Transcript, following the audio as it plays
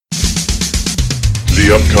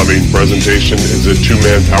The upcoming presentation is a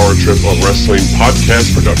two-man power trip of wrestling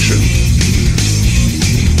podcast production.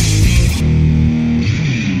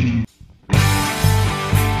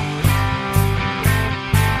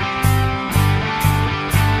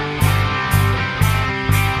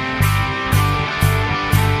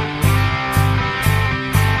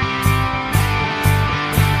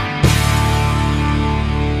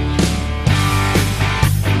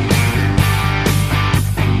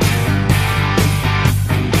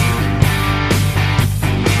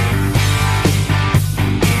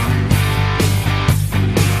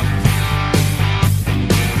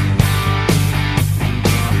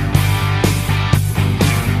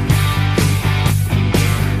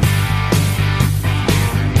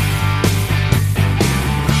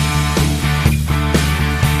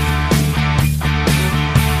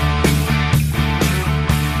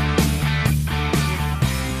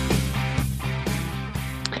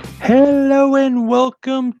 Hello and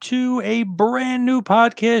welcome to a brand new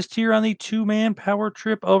podcast here on the two-man power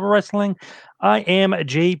trip of wrestling. I am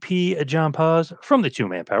JP John Paz from the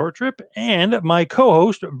two-man power trip, and my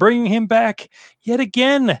co-host, bringing him back yet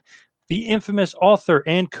again, the infamous author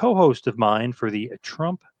and co-host of mine for the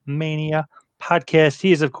Trump Mania podcast.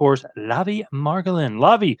 He is, of course, Lavi Margolin.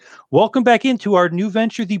 Lavi, welcome back into our new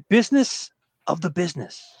venture, the business of the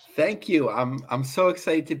business. Thank you. I'm so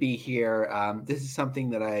excited to be here. This is something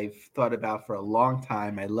that I've thought about for a long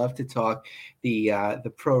time. I love to talk the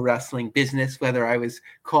pro wrestling business, whether I was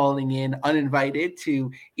calling in uninvited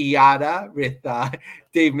to IATA with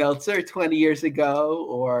Dave Meltzer 20 years ago,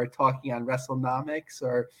 or talking on WrestleNomics,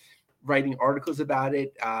 or writing articles about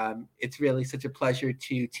it. It's really such a pleasure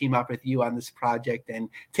to team up with you on this project and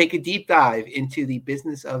take a deep dive into the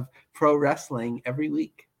business of pro wrestling every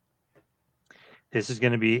week. This is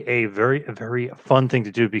going to be a very fun thing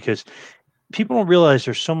to do because people don't realize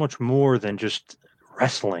there's so much more than just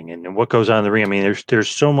wrestling and what goes on in the ring. I mean, there's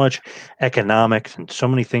so much economics and so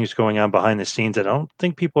many things going on behind the scenes that I don't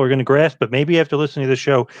think people are going to grasp, but maybe after listening to the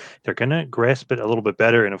show, they're going to grasp it a little bit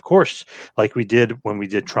better. And of course, like we did when we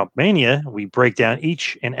did Trump Mania, we break down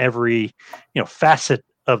each and every, facet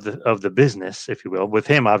of the business, if you will. With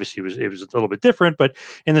him, obviously it was a little bit different, but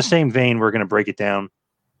in the same vein, we're going to break it down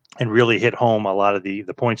and really hit home a lot of the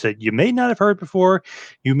points that you may not have heard before.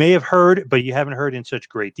 You may have heard, but you haven't heard in such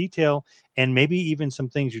great detail, and maybe even some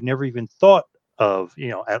things you never even thought of,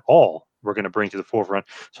 at all. We're going to bring to the forefront.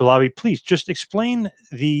 So, Lavi, please just explain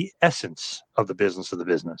the essence of the business of the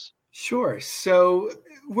business. Sure. So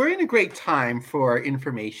we're in a great time for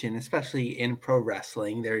information, especially in pro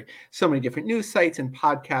wrestling. There are so many different news sites and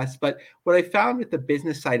podcasts, but what I found with the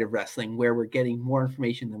business side of wrestling, where we're getting more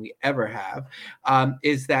information than we ever have,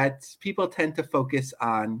 is that people tend to focus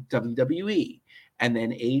on WWE and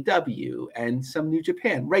then AEW and some New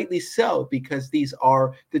Japan, rightly so, because these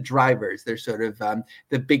are the drivers. They're sort of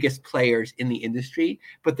the biggest players in the industry,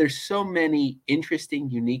 but there's so many interesting,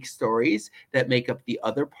 unique stories that make up the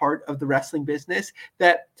other part of the wrestling business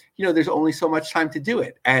that, there's only so much time to do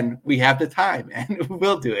it. And we have the time and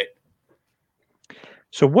we'll do it.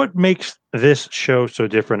 So what makes this show so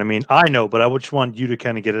different? I mean, I know, but I just want you to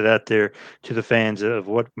kind of get it out there to the fans of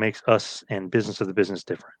what makes us and business of the business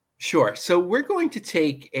different. Sure. So we're going to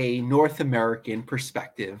take a North American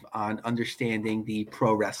perspective on understanding the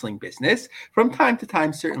pro wrestling business. From time to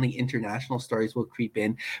time, certainly international stories will creep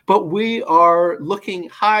in, but we are looking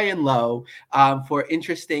high and low for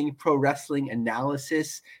interesting pro wrestling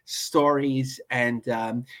analysis, stories, and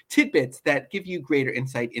tidbits that give you greater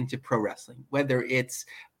insight into pro wrestling, whether it's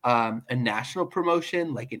a national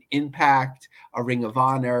promotion like an Impact, a Ring of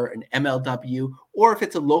Honor, an MLW, or if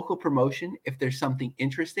it's a local promotion, if there's something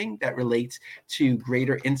interesting that relates to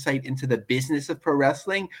greater insight into the business of pro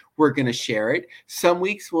wrestling, we're going to share it. Some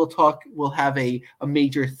weeks we'll have a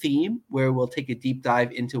major theme where we'll take a deep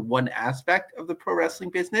dive into one aspect of the pro wrestling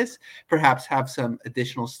business, perhaps have some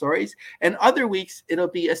additional stories. And other weeks, it'll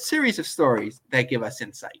be a series of stories that give us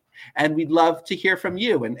insight. And we'd love to hear from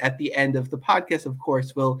you. And at the end of the podcast, of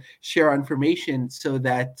course, we'll share information so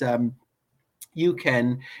that you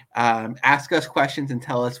can ask us questions and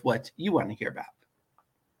tell us what you want to hear about.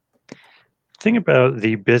 The thing about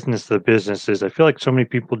the business of the business is I feel like so many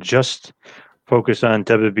people just focus on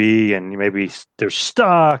WWE and maybe their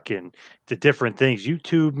stock and the different things,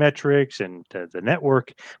 YouTube metrics and the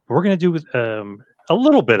network. But we're going to do a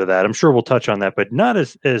little bit of that. I'm sure we'll touch on that, but not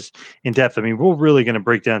as in depth. I mean, we're really going to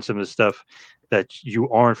break down some of the stuff that you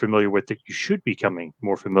aren't familiar with that you should be becoming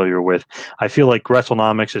more familiar with. I feel like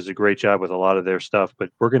WrestleNomics does a great job with a lot of their stuff, but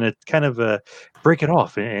we're going to kind of break it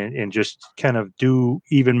off and just kind of do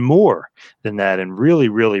even more than that and really,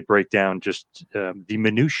 really break down just the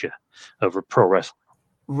minutia of pro wrestling.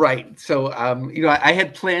 Right. So, I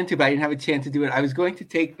had planned to, but I didn't have a chance to do it. I was going to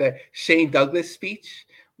take the Shane Douglas speech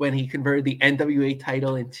when he converted the NWA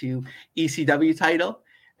title into ECW title.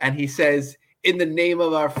 And he says, in the name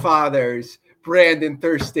of our fathers, Brandon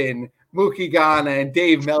Thurston, Mookie Ghana, and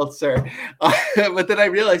Dave Meltzer. But then I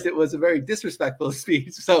realized it was a very disrespectful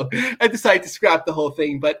speech. So I decided to scrap the whole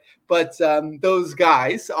thing. But those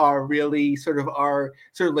guys are really sort of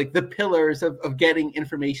like the pillars of getting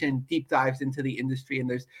information, deep dives into the industry. And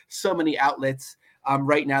there's so many outlets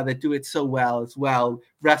right now that do it so well as well.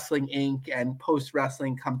 Wrestling Inc. and Post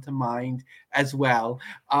Wrestling come to mind as well.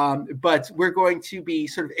 But we're going to be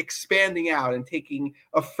sort of expanding out and taking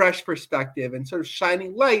a fresh perspective and sort of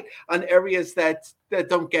shining light on areas that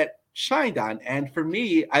don't get shined on. And for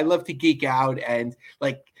me, I love to geek out and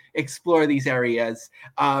like explore these areas.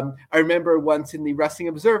 I remember once in the Wrestling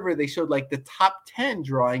Observer, they showed like the top 10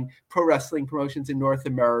 drawing pro wrestling promotions in North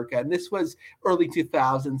America. And this was early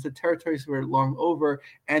 2000s. The territories were long over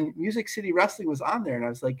and Music City Wrestling was on there. And I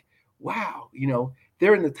was like, wow,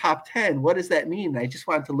 they're in the top 10. What does that mean? And I just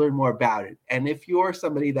wanted to learn more about it. And if you're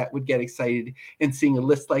somebody that would get excited in seeing a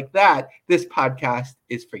list like that, this podcast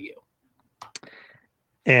is for you.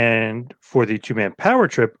 And for the two-man power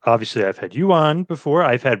trip, obviously I've had you on before.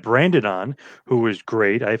 I've had Brandon on, who was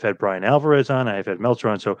great. I've had Brian Alvarez on. I've had Meltzer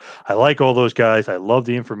on. So I like all those guys. I love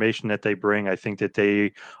the information that they bring. I think that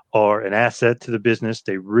they are an asset to the business.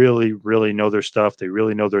 They really, really know their stuff. They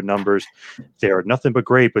really know their numbers. They are nothing but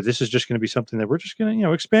great. But this is just going to be something that we're just going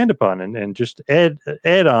to, expand upon and just add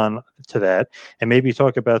on to that, and maybe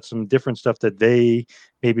talk about some different stuff that they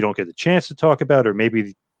maybe don't get the chance to talk about, or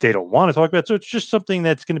maybe they don't want to talk about. So it's just something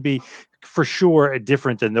that's going to be for sure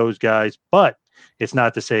different than those guys, but it's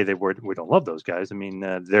not to say that we don't love those guys. I mean,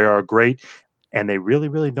 they are great. And they really,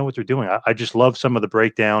 really know what they're doing. I just love some of the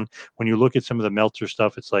breakdown. When you look at some of the Meltzer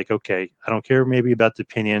stuff, it's like, okay, I don't care maybe about the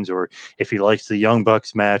opinions or if he likes the Young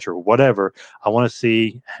Bucks match or whatever. I want to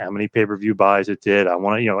see how many pay-per-view buys it did. I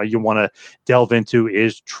want to, you want to delve into,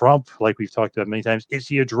 is Trump, like we've talked about many times, is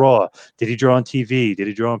he a draw? Did he draw on TV? Did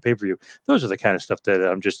he draw on pay-per-view? Those are the kind of stuff that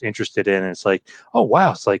I'm just interested in. And it's like, oh,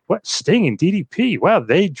 wow. It's like, what? Sting and DDP. Wow.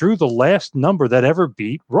 They drew the last number that ever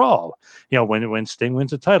beat Raw. When Sting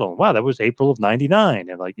wins the title. Wow. That was April of 99.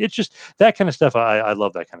 And like, it's just that kind of stuff. I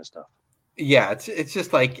love that kind of stuff. Yeah, it's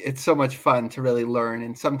just like, it's so much fun to really learn.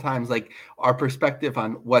 And sometimes like our perspective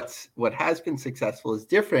on what has been successful is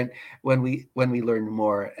different when we learn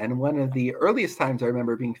more. And one of the earliest times I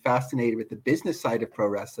remember being fascinated with the business side of pro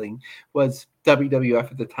wrestling was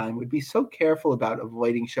WWF at the time would be so careful about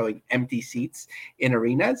avoiding showing empty seats in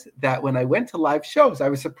arenas that when I went to live shows, I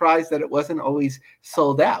was surprised that it wasn't always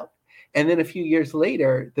sold out. And then a few years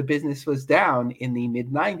later, the business was down in the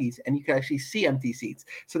mid-90s, and you could actually see empty seats.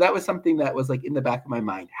 So that was something that was like in the back of my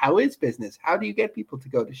mind. How is business? How do you get people to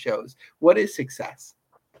go to shows? What is success?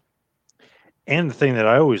 And the thing that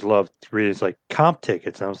I always loved to read is like comp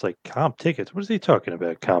tickets. And I was like, comp tickets? What is he talking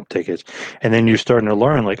about, comp tickets? And then you're starting to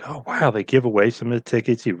learn like, oh, wow, they give away some of the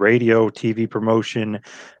tickets, the radio, TV promotion,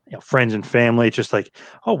 friends and family. It's just like,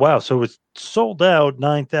 oh, wow. So it's sold out,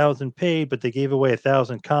 9,000 paid, but they gave away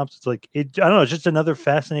 1,000 comps. It's like, I don't know, it's just another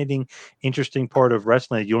fascinating, interesting part of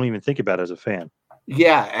wrestling that you don't even think about as a fan.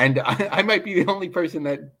 Yeah. And I might be the only person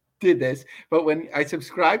that did this, but when I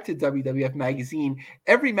subscribed to WWF magazine,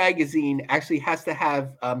 every magazine actually has to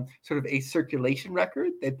have sort of a circulation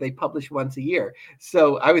record that they publish once a year.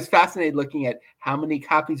 So I was fascinated looking at how many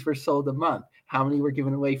copies were sold a month, how many were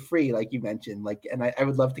given away free, like you mentioned, and I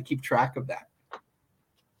would love to keep track of that.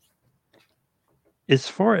 As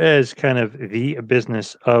far as kind of the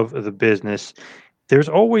business of the business, there's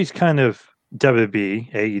always kind of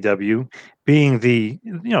WB, AEW being the,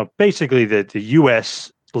 basically the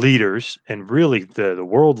U.S. leaders and really the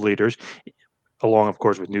world leaders, along, of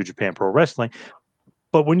course, with New Japan Pro Wrestling.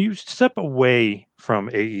 But when you step away from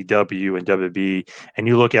AEW and WB and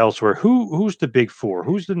you look elsewhere, who's the big four?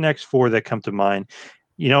 Who's the next four that come to mind?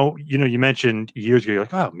 You mentioned years ago, you're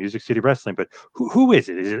like, oh, Music City Wrestling, but who is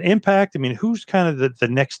it? Is it Impact? I mean, who's kind of the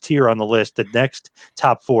next tier on the list, the next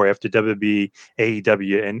top four after WB,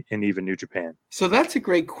 AEW, and even New Japan? So that's a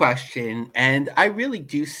great question. And I really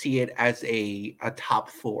do see it as a top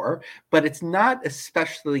four, but it's not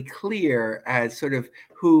especially clear as sort of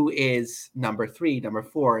who is number three, number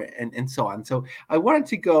four, and so on. So I wanted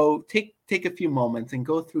to go take a few moments and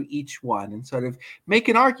go through each one and sort of make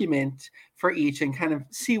an argument for each and kind of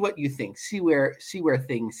see what you think, see where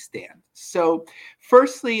things stand. So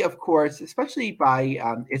firstly, of course, especially by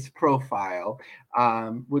its profile,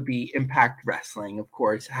 would be Impact Wrestling, of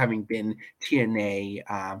course, having been TNA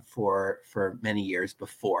for many years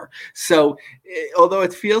before. So although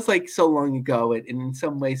it feels like so long ago, and in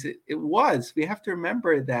some ways it was, we have to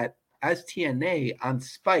remember that as TNA on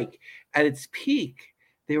Spike, at its peak,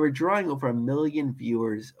 they were drawing over 1 million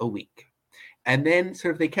viewers a week. And then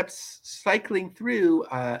sort of they kept cycling through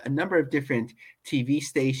a number of different TV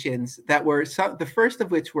stations that were the first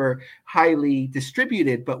of which were highly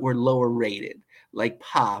distributed, but were lower rated, like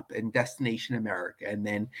Pop and Destination America. And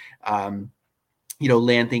then,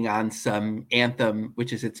 landing on some Anthem,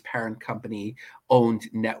 which is its parent company owned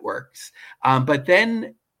networks. But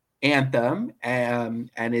then Anthem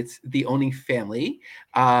and it's the owning family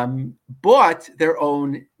bought their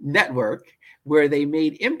own network, where they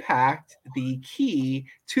made Impact the key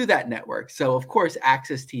to that network. So, of course,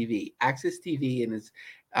 Access TV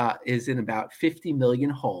is in about 50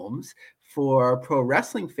 million homes. For pro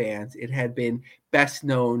wrestling fans, it had been best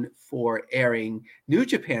known for airing New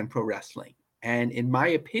Japan Pro Wrestling. And in my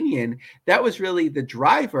opinion, that was really the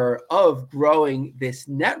driver of growing this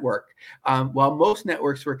network. While most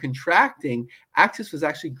networks were contracting, Access was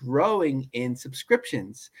actually growing in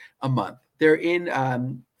subscriptions a month. They're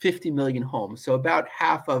in 50 million homes, so about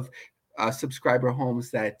half of subscriber homes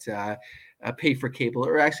that pay for cable,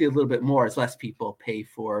 or actually a little bit more, as less people pay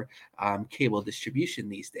for cable distribution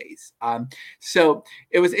these days. So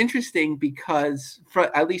it was interesting because,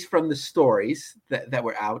 at least from the stories that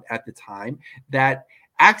were out at the time, that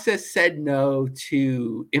Access said no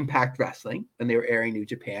to Impact Wrestling when they were airing New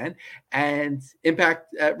Japan, and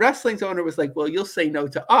Impact Wrestling's owner was like, well, you'll say no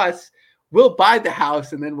to us, we'll buy the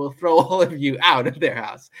house, and then we'll throw all of you out of their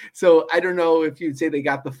house. So I don't know if you'd say they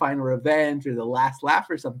got the final revenge or the last laugh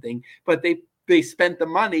or something, but they spent the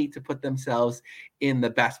money to put themselves in the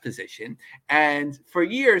best position. And for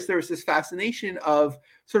years, there was this fascination of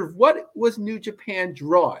sort of what was New Japan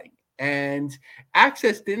drawing? And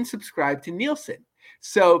Access didn't subscribe to Nielsen.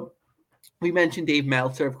 So we mentioned Dave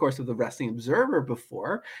Meltzer, of course, of the Wrestling Observer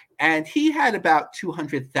before, and he had about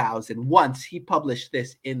 200,000 once he published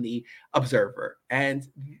this in the Observer. And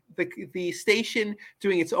the station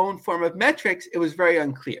doing its own form of metrics, it was very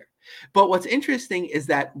unclear. But what's interesting is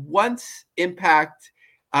that once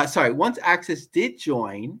Access did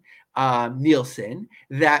join Nielsen,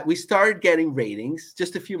 that we started getting ratings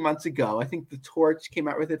just a few months ago. I think The Torch came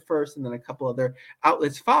out with it first, and then a couple other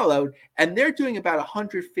outlets followed, and they're doing about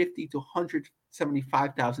 150 to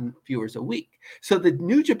 175,000 viewers a week. So the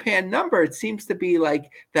New Japan number, it seems to be like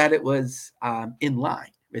that it was in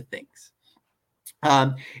line with things.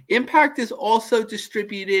 Impact is also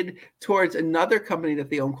distributed towards another company that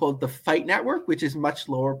they own called the Fight Network, which is much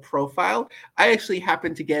lower profile. I actually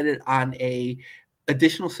happened to get it on a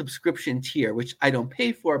additional subscription tier, which I don't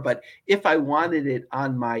pay for, but if I wanted it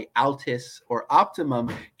on my Altis or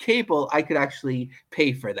Optimum cable, I could actually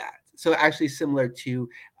pay for that. So actually similar to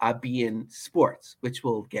beIN Sports, which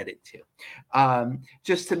we'll get into.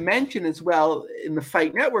 Just to mention as well, in the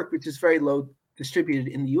Fight Network, which is very low distributed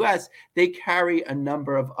in the US, they carry a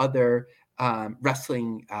number of other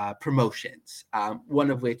wrestling promotions, one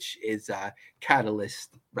of which is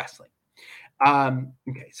Catalyst Wrestling.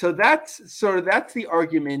 Okay, so that's the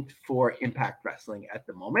argument for Impact Wrestling at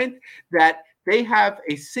the moment, that they have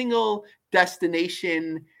a single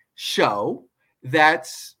destination show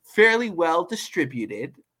that's fairly well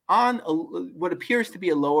distributed on what appears to be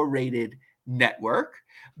a lower rated network,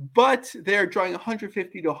 but they're drawing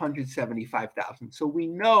 150 to 175,000. So we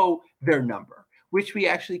know their number, which we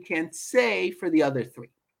actually can't say for the other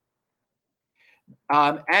three.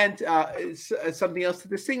 Something else to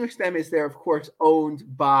distinguish them is they're, of course, owned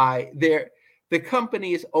by the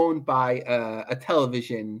company is owned by a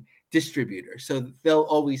television distributor. So they'll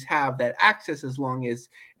always have that access as long as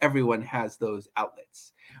everyone has those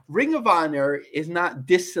outlets. Ring of Honor is not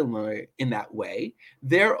dissimilar in that way.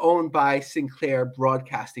 They're owned by Sinclair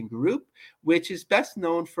Broadcasting Group, which is best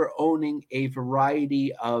known for owning a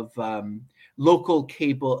variety of local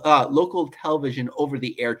television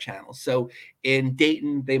over-the-air channels. So in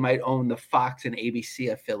Dayton, they might own the Fox and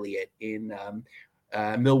ABC affiliate. In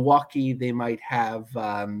Milwaukee, they might have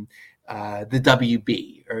the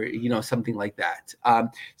WB or something like that. I'm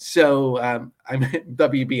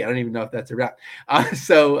WB. I don't even know if that's around.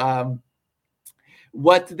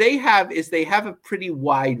 What they have is they have a pretty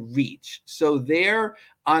wide reach. So they're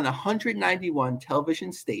on 191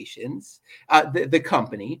 television stations, the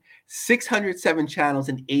company, 607 channels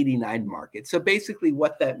in 89 markets. So basically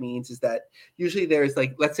what that means is that usually there's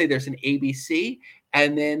let's say there's an ABC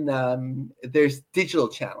And then there's digital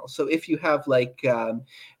channels. So if you have like an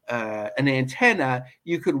antenna,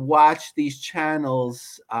 you could watch these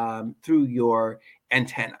channels through your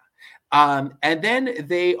antenna. And then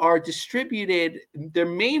they are distributed. Their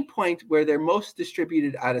main point where they're most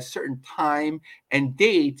distributed at a certain time and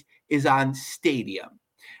date is on Stadium.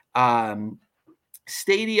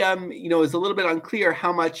 Stadium, is a little bit unclear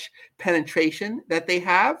how much penetration that they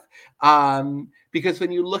have. Because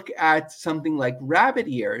when you look at something like Rabbit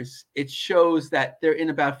Ears, it shows that they're in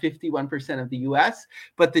about 51% of the US.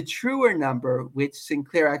 But the truer number, which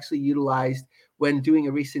Sinclair actually utilized when doing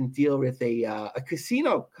a recent deal with a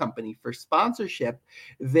casino company for sponsorship,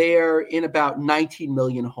 they're in about 19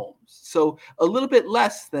 million homes. So a little bit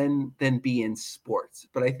less than beIN Sports,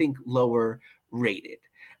 but I think lower rated.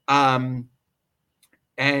 And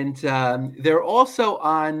they're also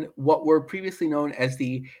on what were previously known as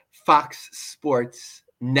the Fox Sports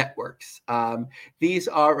networks. These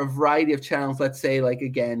are a variety of channels. Let's say, like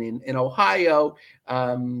again in Ohio,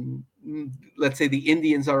 let's say the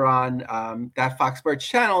Indians are on that Fox Sports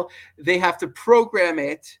channel. They have to program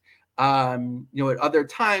it, at other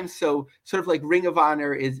times. So sort of like Ring of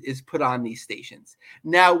Honor is put on these stations.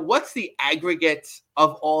 Now, what's the aggregate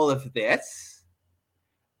of all of this?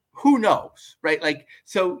 Who knows, right? Like,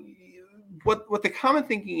 so what the common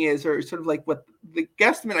thinking is, or sort of like what the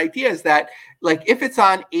guesstimate idea is, that like if it's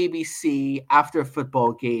on ABC after a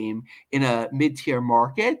football game in a mid-tier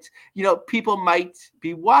market, people might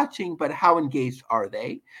be watching, but how engaged are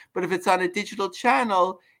they? But if it's on a digital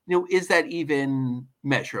channel, is that even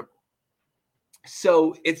measurable?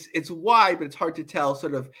 So it's wide, but it's hard to tell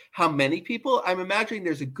sort of how many people. I'm imagining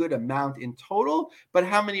there's a good amount in total, but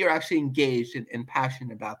how many are actually engaged and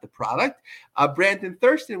passionate about the product? Brandon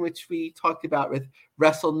Thurston, which we talked about with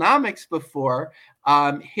WrestleNomics before,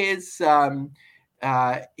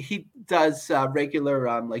 he does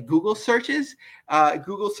regular like Google searches,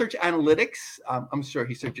 Google search analytics. I'm sure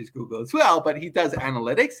he searches Google as well, but he does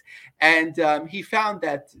analytics. And he found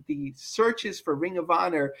that the searches for Ring of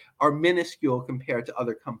Honor are minuscule compared to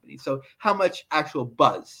other companies. So how much actual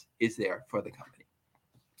buzz is there for the company?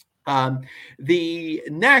 The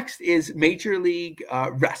next is Major League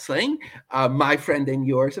Wrestling. My friend and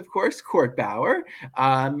yours, of course, Court Bauer.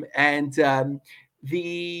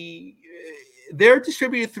 They're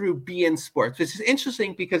distributed through beIN Sports, which is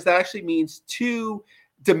interesting because that actually means two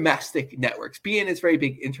domestic networks. beIN is very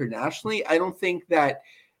big internationally. I don't think that,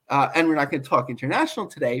 and we're not going to talk international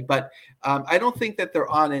today, but I don't think that they're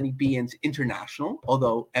on any beINs international,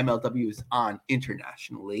 although MLW is on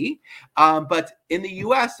internationally. But in the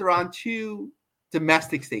US, they're on two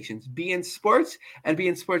domestic stations, beIN Sports and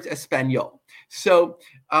beIN Sports Espanol. So,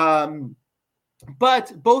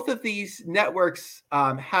 but both of these networks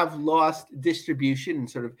have lost distribution and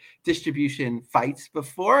sort of distribution fights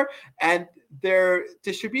before, and their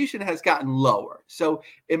distribution has gotten lower. So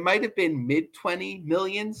it might have been mid-20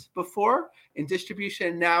 millions before in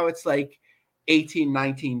distribution. Now it's like 18,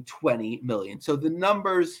 19, 20 million. So the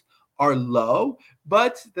numbers are low,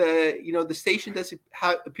 but the station does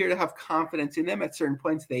appear to have confidence in them. At certain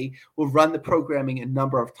points, they will run the programming a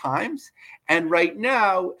number of times. And right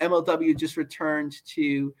now, MLW just returned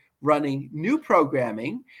to running new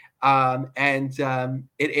programming, and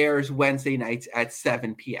it airs Wednesday nights at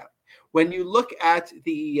 7 p.m. When you look at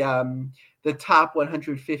the top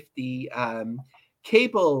 150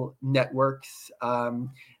 cable networks,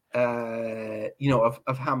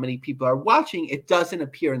 of how many people are watching, it doesn't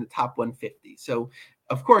appear in the top 150. So,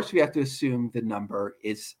 of course, we have to assume the number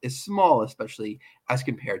is small, especially as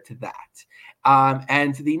compared to that.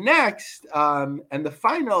 And the next and the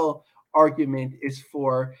final argument is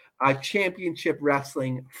for Championship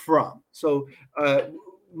Wrestling From. So,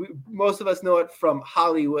 most of us know it from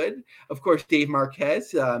Hollywood. Of course, Dave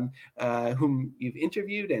Marquez, whom you've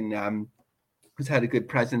interviewed and who's had a good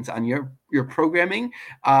presence on your programming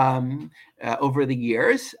over the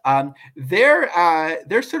years.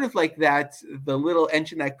 They're sort of like that, the little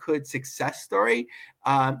engine that could success story.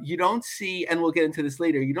 You don't see, and we'll get into this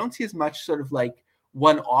later, you don't see as much sort of like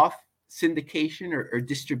one-off syndication or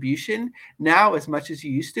distribution now as much as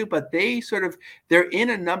you used to, but they're in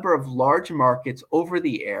a number of large markets over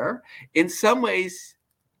the air. In some ways,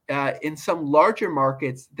 in some larger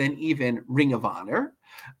markets than even Ring of Honor.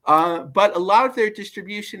 But a lot of their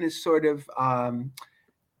distribution is sort of,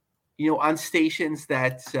 on stations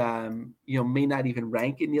that may not even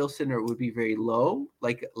rank in Nielsen, or it would be very low,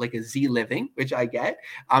 like a Z Living, which I get.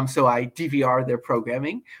 So I DVR their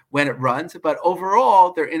programming when it runs. But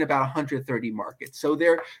overall, they're in about 130 markets. So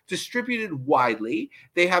they're distributed widely.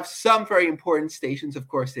 They have some very important stations, of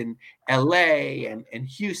course, in LA and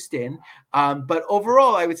Houston. But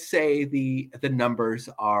overall, I would say the numbers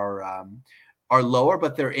are lower,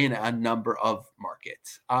 but they're in a number of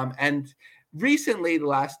markets. And recently, the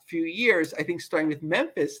last few years, I think starting with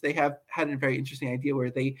Memphis, they have had a very interesting idea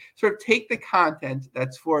where they sort of take the content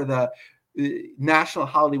that's for the National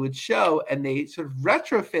Hollywood Show and they sort of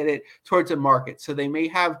retrofit it towards a market. So they may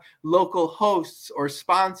have local hosts or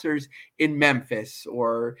sponsors in Memphis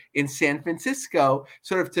or in San Francisco,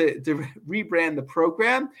 sort of to rebrand the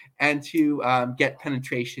program and to get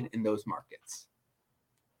penetration in those markets.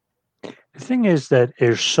 The thing is that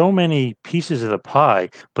there's so many pieces of the pie,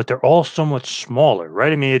 but they're all so much smaller,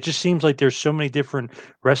 right? I mean, it just seems like there's so many different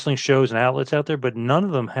wrestling shows and outlets out there, but none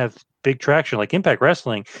of them have big traction. Like Impact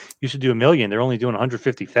Wrestling used to do 1 million. They're only doing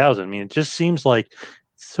 150,000. I mean, it just seems like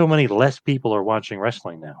so many less people are watching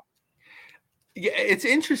wrestling now. Yeah, it's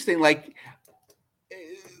interesting. Like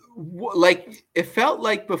it felt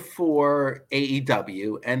like before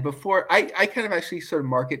AEW and before I kind of actually sort of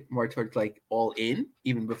market more towards like All In,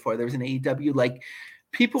 even before there was an AEW, like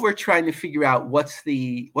people were trying to figure out what's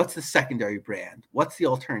the secondary brand, what's the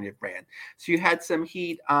alternative brand. So you had some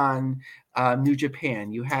heat on New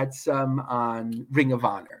Japan, you had some on Ring of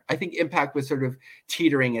Honor. I think Impact was sort of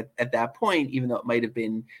teetering at that point, even though it might have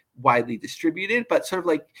been widely distributed, but sort of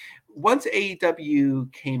like once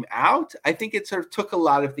AEW came out, I think it sort of took a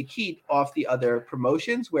lot of the heat off the other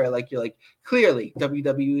promotions where like you're like, clearly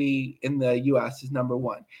WWE in the US is number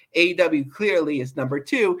one. AEW clearly is number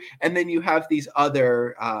two. And then you have these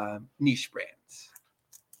other niche brands.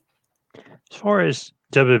 As far as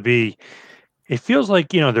WWE, it feels like,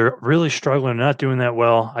 they're really struggling, not doing that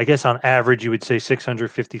well. I guess on average, you would say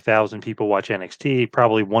 650,000 people watch NXT,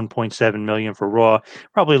 probably 1.7 million for Raw,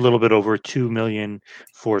 probably a little bit over 2 million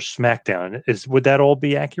for SmackDown. Would that all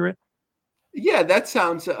be accurate? Yeah, that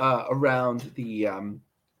sounds around the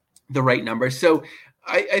right number. So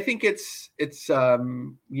I think it's a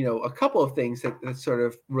couple of things that sort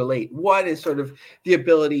of relate. One is sort of the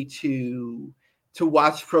ability to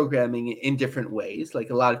watch programming in different ways. Like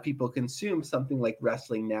a lot of people consume something like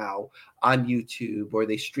wrestling now on YouTube, or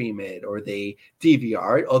they stream it, or they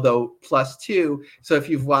DVR it, although +2. So if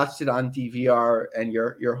you've watched it on DVR and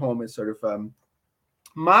your home is sort of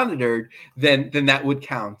monitored, then that would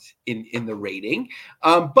count in the rating.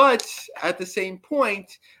 But at the same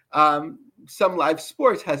point, some live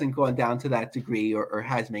sports hasn't gone down to that degree or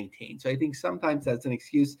has maintained. So I think sometimes that's an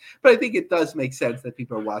excuse, but I think it does make sense that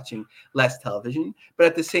people are watching less television. But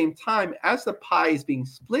at the same time, as the pie is being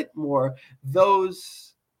split more,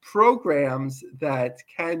 those programs that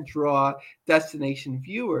can draw destination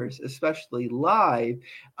viewers, especially live,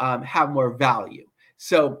 have more value.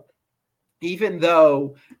 So even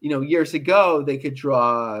though, years ago they could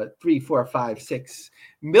draw 3, 4, 5, 6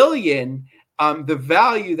 million, the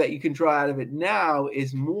value that you can draw out of it now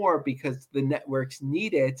is more because the networks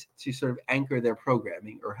need it to sort of anchor their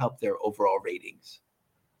programming or help their overall ratings.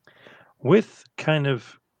 With kind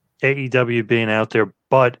of AEW being out there,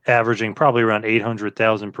 but averaging probably around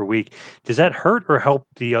 800,000 per week, does that hurt or help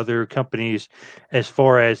the other companies as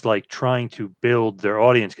far as like trying to build their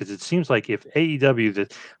audience? Because it seems like if AEW,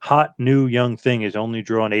 the hot new young thing, is only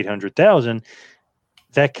drawing 800,000,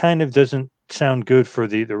 that kind of doesn't sound good for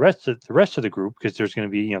the rest of the group, because there's going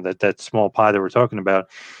to be that small pie that we're talking about.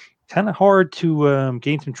 Kind of hard to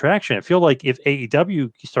gain some traction. I feel like if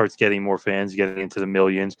AEW starts getting more fans, getting into the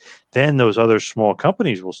millions, then those other small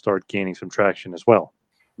companies will start gaining some traction as well.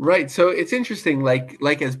 Right. So it's interesting,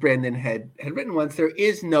 like as Brandon had written once, there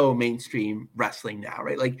is no mainstream wrestling now,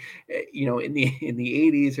 right? Like, in the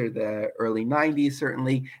 80s or the early 90s,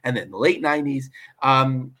 certainly, and then the late 90s,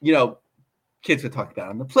 kids would talk about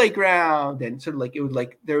it on the playground, and sort of like it would,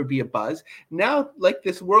 like there would be a buzz. Now, like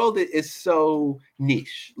this world is so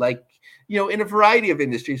niche, like, in a variety of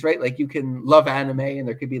industries, right? Like you can love anime and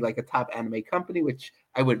there could be like a top anime company, which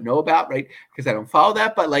I wouldn't know about, right? Because I don't follow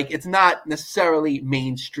that, but like it's not necessarily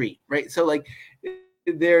mainstream, right? So like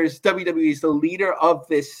there's WWE is the leader of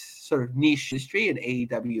this sort of niche industry, and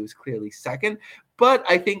AEW is clearly second. But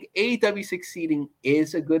I think AEW succeeding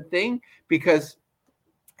is a good thing because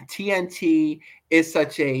TNT is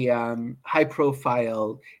such a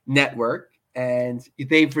high-profile network, and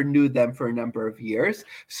they've renewed them for a number of years.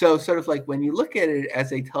 So sort of like when you look at it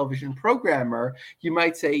as a television programmer, you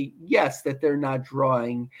might say, yes, that they're not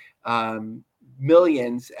drawing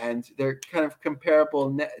millions, and they're kind of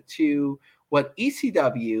comparable to what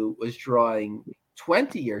ECW was drawing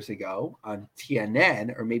 20 years ago on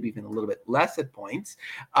TNN, or maybe even a little bit less at points.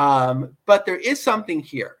 But there is something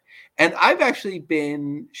here. And I've actually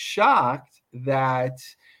been shocked that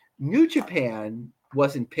New Japan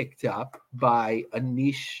wasn't picked up by a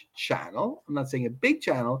niche channel. I'm not saying a big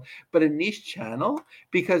channel, but a niche channel,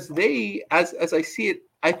 because they, as I see it,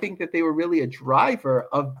 I think that they were really a driver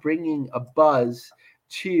of bringing a buzz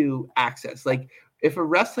to Access. Like, if a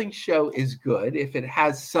wrestling show is good, if it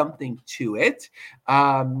has something to it,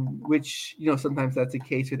 which, sometimes that's the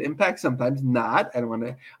case with Impact, sometimes not. I don't want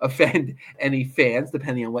to offend any fans,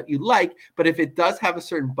 depending on what you like. But if it does have a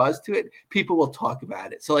certain buzz to it, people will talk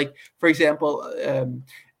about it. So, like, for example,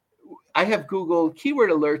 I have Google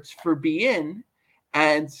keyword alerts for Bein,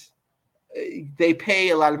 and they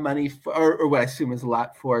pay a lot of money for, or what I assume is a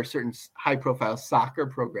lot, for certain high-profile soccer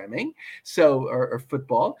programming, or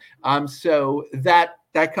football. So that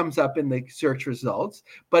comes up in the search results.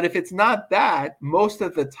 But if it's not that, most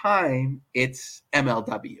of the time it's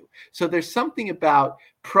MLW. So there's something about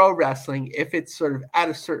pro wrestling, if it's sort of at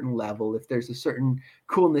a certain level, if there's a certain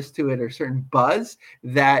coolness to it or certain buzz,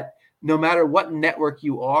 that no matter what network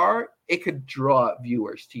you are, it could draw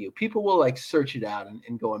viewers to you. People will like search it out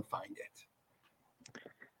and go and find it.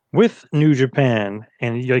 With New Japan,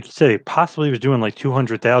 and like you said, it possibly was doing like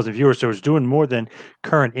 200,000 viewers, so it was doing more than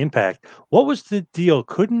current Impact. What was the deal?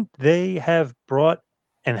 Couldn't they have brought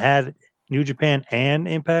and had New Japan and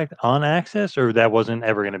Impact on Access, or that wasn't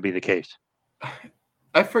ever going to be the case?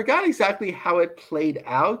 I forgot exactly how it played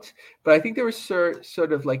out, but I think there was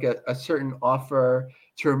sort of like a certain offer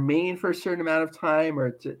to remain for a certain amount of time,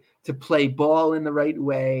 or to play ball in the right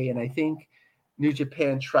way. And I think New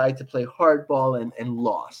Japan tried to play hardball and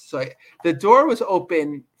lost. So the door was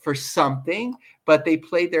open for something, but they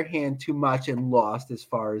played their hand too much and lost, as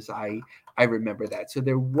far as I remember that. So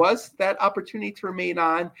there was that opportunity to remain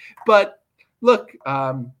on. But look,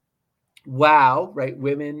 WOW, right?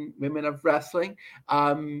 Women of wrestling.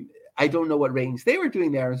 I don't know what ratings they were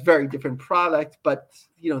doing there. It was a very different product, but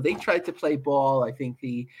they tried to play ball. I think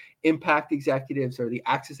the Impact executives or the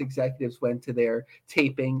Access executives went to their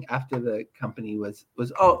taping after the company was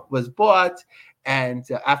bought, and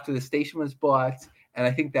after the station was bought, and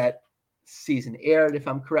I think that season aired, if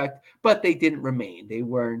I'm correct, but they didn't remain. They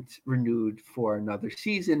weren't renewed for another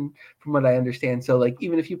season, from what I understand. So, like,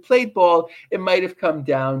 even if you played ball, it might have come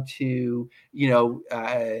down to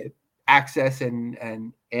Access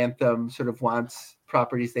and Anthem sort of wants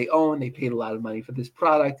properties they own. They paid a lot of money for this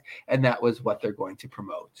product, and that was what they're going to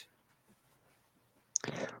promote.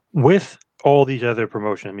 With all these other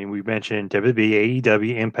promotions, I mean, we mentioned WWE,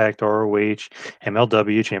 AEW, Impact, ROH,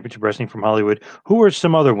 MLW, Championship Wrestling from Hollywood. Who are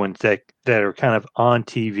some other ones that are kind of on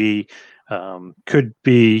TV? Could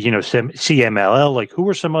be, CMLL. Like, who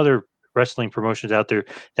are some other wrestling promotions out there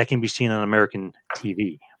that can be seen on American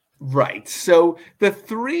TV? Right. So the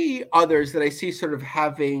three others that I see sort of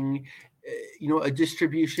having, a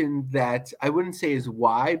distribution that I wouldn't say is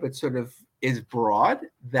wide, but sort of is broad,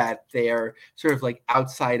 that they're sort of like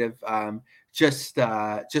outside of just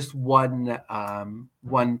one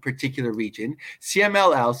particular region.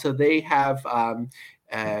 CMLL. So they have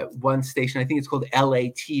one station, I think it's called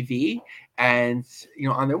LA TV. And,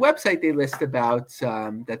 on their website, they list about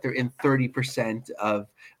that they're in 30% of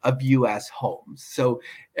U.S. homes. So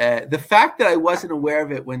the fact that I wasn't aware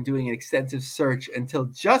of it when doing an extensive search until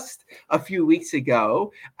just a few weeks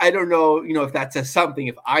ago, I don't know, if that says something,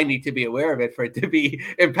 if I need to be aware of it for it to be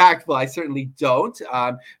impactful. I certainly don't.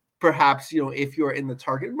 Perhaps, if you're in the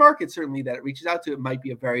target market, certainly that it reaches out to, it might be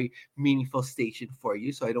a very meaningful station for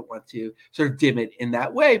you. So I don't want to sort of dim it in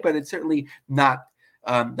that way, but it's certainly not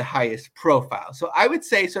the highest profile. So I would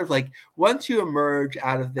say sort of like once you emerge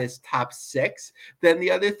out of this top six, then the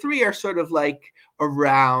other three are sort of like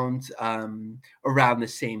around the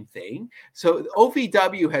same thing. So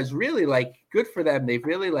OVW has really, like, good for them. They've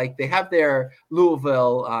really, like, they have their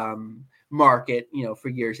Louisville market, for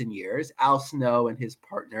years and years. Al Snow and his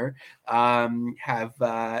partner have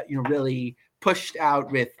really pushed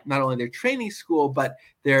out with not only their training school, but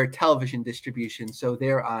their television distribution. So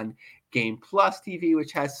they're on Game Plus TV,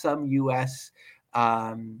 which has some U.S.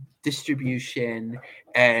 distribution,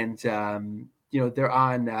 and they're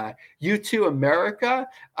on U2 America.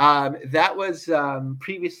 That was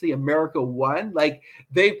previously America One. Like,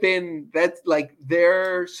 they're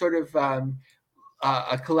sort of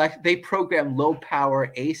a collect. They program low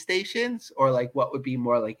power A stations, or like what would be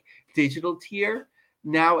more like digital tier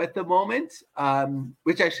now at the moment,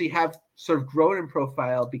 which actually have sort of grown in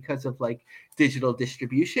profile because of like digital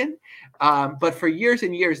distribution. But for years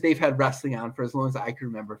and years, they've had wrestling on for as long as I can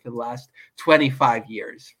remember, for the last 25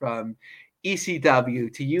 years, from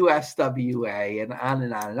ECW to USWA and on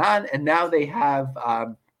and on and on. And now they have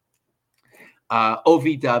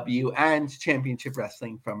OVW and Championship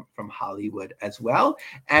Wrestling from Hollywood as well.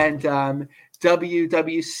 And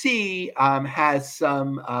WWC has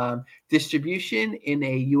some distribution in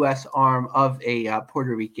a U.S. arm of a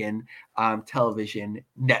Puerto Rican television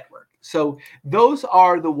network. So those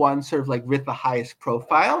are the ones sort of like with the highest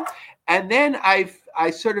profile. And then I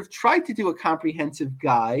sort of tried to do a comprehensive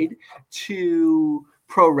guide to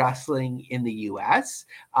pro wrestling in the U.S.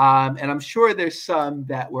 And I'm sure there's some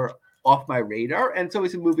that were off my radar. And it's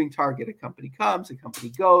always a moving target. A company comes, a company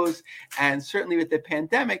goes. And certainly with the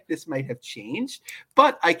pandemic, this might have changed.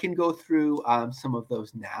 But I can go through some of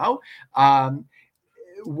those now.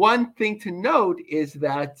 One thing to note is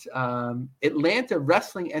that Atlanta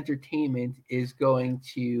Wrestling Entertainment is going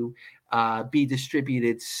to be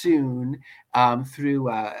distributed soon through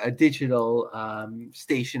a digital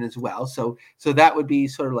station as well. So that would be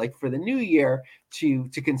sort of like for the new year to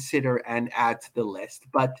consider and add to the list.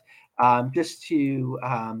 But just to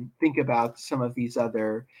think about some of these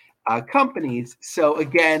other companies. So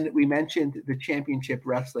again, we mentioned the Championship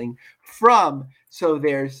Wrestling so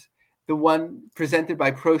there's the one presented by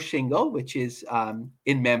Pro Shingle, which is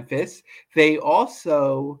in Memphis. They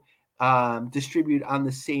also distribute on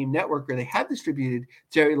the same network, or they have distributed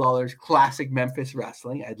Jerry Lawler's Classic Memphis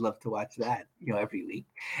Wrestling. I'd love to watch that, every week.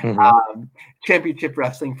 Mm-hmm. Championship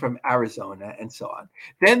Wrestling from Arizona, and so on.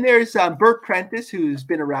 Then there's Burt Prentice, who's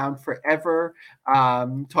been around forever,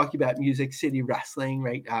 talking about Music City Wrestling,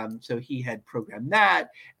 right? So he had programmed that,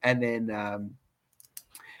 and then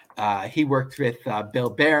he worked with Bill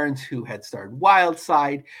Behrens, who had started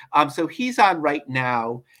Wildside. So he's on right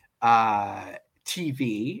now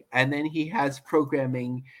TV, and then he has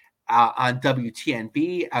programming on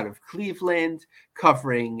WTNB out of Cleveland,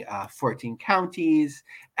 covering 14 counties,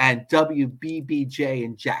 and WBBJ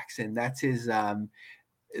in Jackson. That's his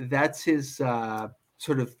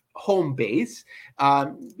sort of home base.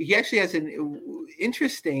 He actually has an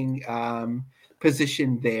interesting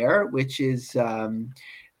position there, which is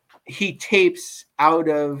he tapes out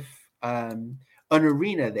of an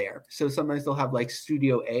arena there. So sometimes they'll have like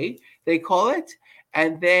Studio A, they call it.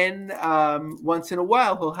 And then once in a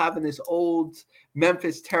while, he'll have in this old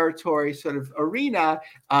Memphis territory sort of arena,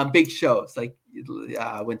 big shows like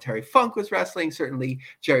when Terry Funk was wrestling. Certainly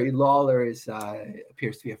Jerry Lawler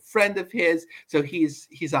appears to be a friend of his. So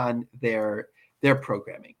he's on their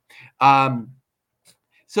programming.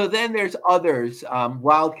 So then there's others,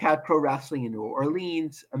 Wildcat Pro Wrestling in New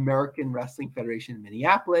Orleans, American Wrestling Federation in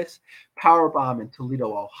Minneapolis, Powerbomb in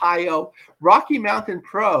Toledo, Ohio. Rocky Mountain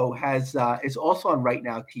Pro is also on Right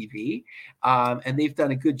Now TV, and they've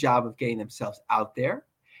done a good job of getting themselves out there.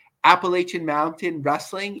 Appalachian Mountain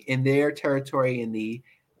Wrestling in their territory in the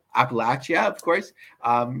Appalachia, of course.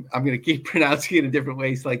 I'm going to keep pronouncing it in different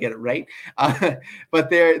ways till I get it right. But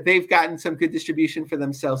they've gotten some good distribution for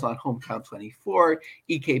themselves on Hometown 24,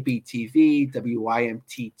 EKB TV,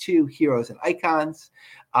 WYMT2, Heroes and Icons,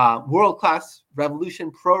 World Class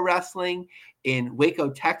Revolution Pro Wrestling in Waco,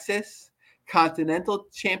 Texas, Continental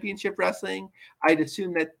Championship Wrestling. I'd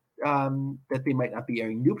assume that they might not be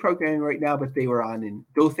airing new programming right now, but they were on in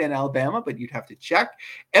Dothan, Alabama, but you'd have to check.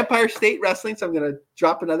 Empire State Wrestling, so I'm going to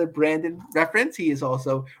drop another Brandon reference. He is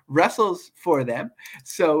also wrestles for them.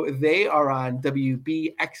 So they are on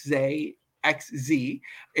WBXZ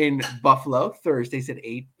in Buffalo, Thursdays at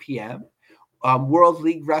 8 p.m. World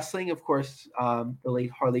League Wrestling, of course, the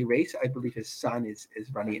late Harley Race, I believe his son is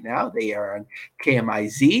running it now. They are on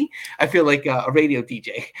KMIZ. I feel like a radio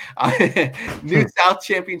DJ. New South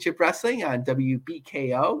Championship Wrestling on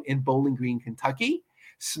WBKO in Bowling Green, Kentucky.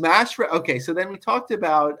 Okay, so then we talked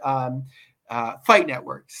about Fight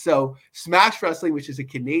Network. So Smash Wrestling, which is a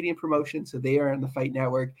Canadian promotion, so they are on the Fight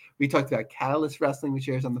Network. We talked about Catalyst Wrestling, which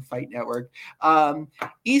airs on the Fight Network.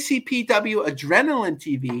 ECPW Adrenaline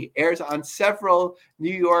TV airs on several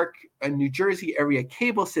New York and New Jersey area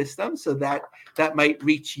cable systems, so that might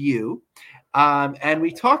reach you. And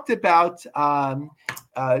we talked about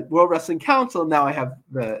World Wrestling Council. Now I have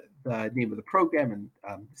the name of the program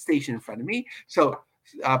and station in front of me. So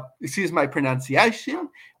excuse my pronunciation,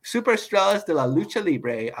 Super Estrellas de la Lucha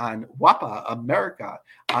Libre on WAPA America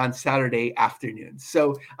on Saturday afternoons.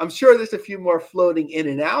 So I'm sure there's a few more floating in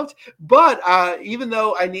and out, but even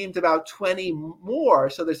though I named about 20 more,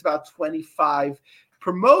 so there's about 25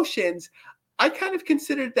 promotions, I kind of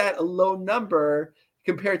considered that a low number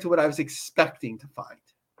compared to what I was expecting to find.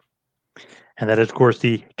 And that is, of course,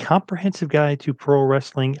 the comprehensive guide to pro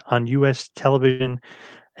wrestling on U.S. television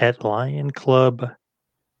at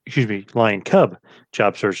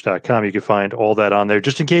LionCubJobSearch.com. You can find all that on there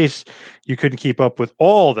just in case you couldn't keep up with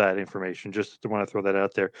all that information. Just to want to throw that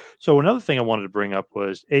out there. So another thing I wanted to bring up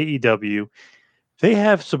was AEW. They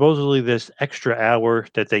have supposedly this extra hour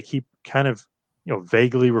that they keep kind of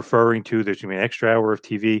vaguely referring to. There's going to be an extra hour of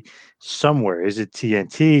TV somewhere. Is it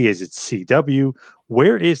TNT? Is it CW?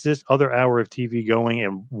 Where is this other hour of TV going,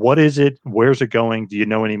 and what is it? Where's it going? Do you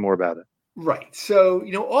know any more about it? Right. So,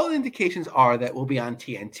 all indications are that we'll be on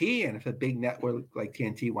TNT. And if a big network like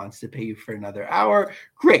TNT wants to pay you for another hour,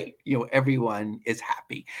 great. Everyone is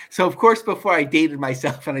happy. So, of course, before I dated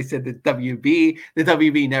myself and I said the WB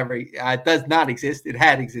never does not exist. It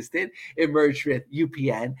had existed. It merged with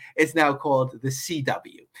UPN. It's now called the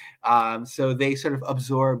CW. So they sort of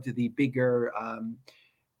absorbed the bigger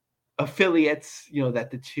affiliates, that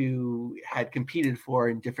the two had competed for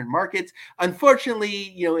in different markets.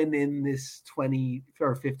 Unfortunately, in this 20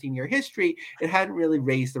 or 15-year history, it hadn't really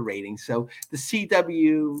raised the ratings. So the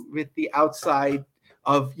CW, with the outside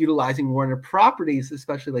of utilizing Warner properties,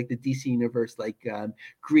 especially like the DC universe, like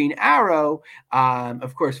Green Arrow,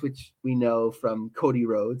 of course, which we know from Cody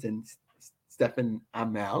Rhodes and Stephen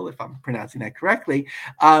Amell, if I'm pronouncing that correctly,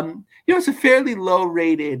 it's a fairly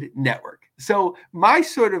low-rated network. So my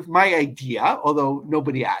idea, although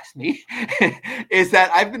nobody asked me, is that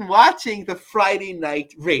I've been watching the Friday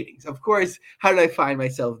night ratings. Of course, how did I find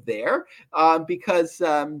myself there? Because,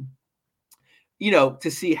 to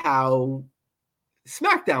see how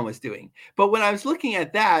SmackDown was doing. But when I was looking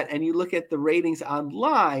at that and you look at the ratings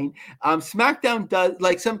online, SmackDown does,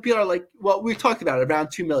 like, some people are like, well, we talked about it, around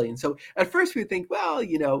 2 million. So at first we think, well,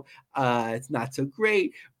 it's not so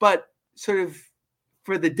great, but sort of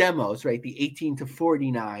for the demos, right? The 18 to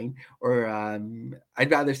 49, or I'd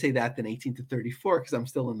rather say that than 18 to 34 because I'm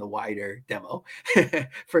still in the wider demo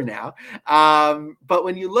for now. But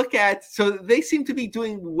when you look at, so they seem to be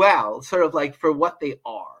doing well, sort of like for what they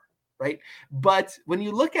are. Right. But when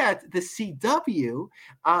you look at the CW,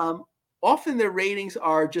 often their ratings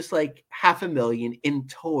are just like 500,000 in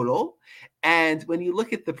total. And when you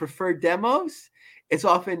look at the preferred demos, it's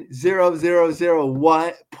often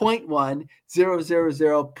 0.1,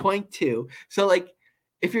 0.2. So like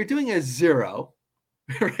if you're doing a 0,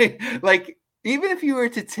 right, like even if you were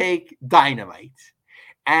to take Dynamite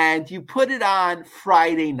and you put it on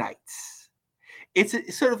Friday nights,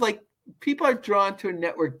 it's sort of like, people are drawn to a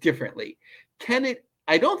network differently. I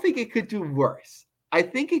don't think it could do worse. I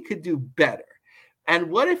think it could do better. And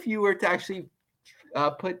what if you were to actually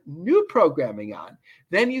put new programming on?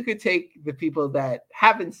 Then you could take the people that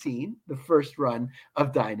haven't seen the first run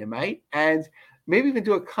of Dynamite and maybe even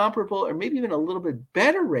do a comparable or maybe even a little bit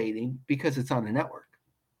better rating because it's on a network.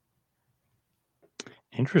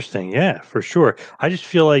 Interesting. Yeah, for sure. I just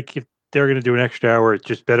feel like if they're going to do an extra hour, it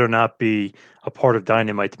just better not be a part of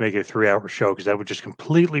Dynamite to make it a 3-hour show, because that would just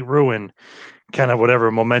completely ruin kind of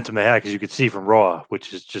whatever momentum they had, because you could see from Raw,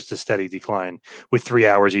 which is just a steady decline with 3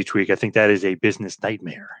 hours each week. I think that is a business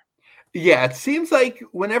nightmare. Yeah, it seems like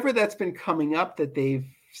whenever that's been coming up that they've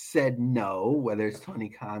said no, whether it's Tony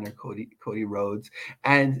Khan or Cody Rhodes,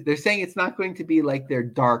 and they're saying it's not going to be like their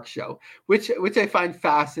dark show, which I find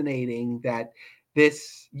fascinating, that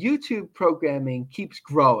this YouTube programming keeps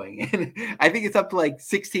growing. And I think it's up to like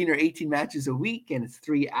 16 or 18 matches a week, and it's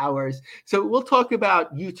 3 hours. So we'll talk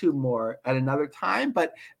about YouTube more at another time,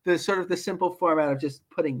 but the sort of the simple format of just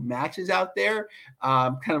putting matches out there,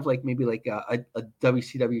 kind of like maybe like a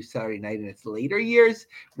WCW Saturday Night in its later years,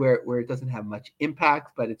 where it doesn't have much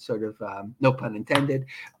impact, but it's sort of, no pun intended,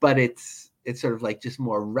 but it's sort of like just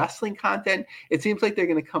more wrestling content. It seems like they're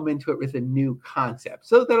going to come into it with a new concept.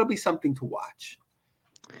 So that'll be something to watch.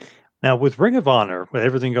 Now, with Ring of Honor, with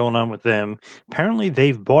everything going on with them, apparently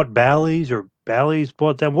they've bought Bally's, or Bally's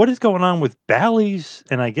bought them. What is going on with Bally's?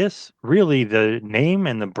 And I guess really the name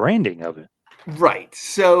and the branding of it. Right.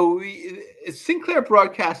 So Sinclair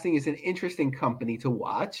Broadcasting is an interesting company to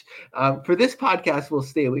watch. For this podcast, we'll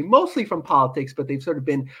stay away mostly from politics, but they've sort of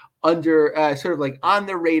been under sort of like on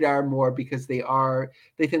the radar more because they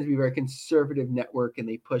tend to be a very conservative network and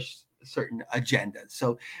they push certain agendas.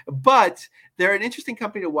 So, but they're an interesting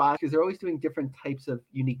company to watch because they're always doing different types of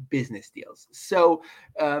unique business deals. So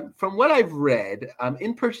from what I've read,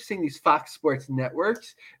 in purchasing these Fox Sports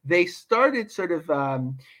networks, they started sort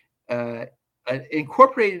of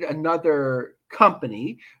incorporated another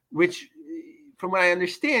company, which from what I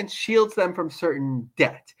understand, shields them from certain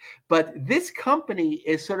debt. But this company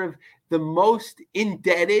is sort of the most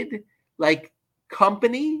indebted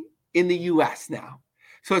company in the US now.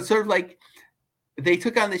 So it's sort of like they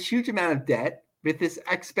took on this huge amount of debt with this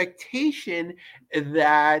expectation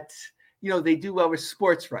that, they do well with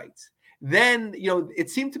sports rights. Then, it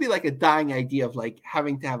seemed to be like a dying idea of like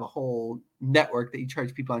having to have a whole network that you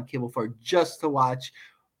charge people on cable for just to watch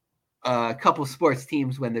a couple sports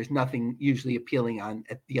teams when there's nothing usually appealing on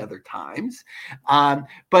at the other times.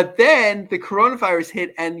 But then the coronavirus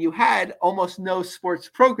hit and you had almost no sports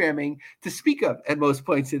programming to speak of at most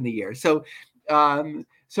points in the year. So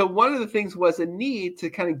one of the things was a need to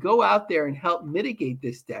kind of go out there and help mitigate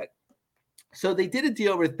this debt. So they did a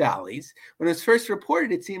deal with Bally's. When it was first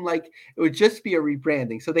reported, it seemed like it would just be a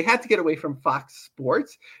rebranding. So they had to get away from Fox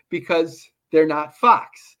Sports because they're not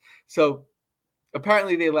Fox. So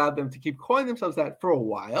apparently they allowed them to keep calling themselves that for a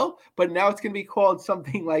while, but now it's going to be called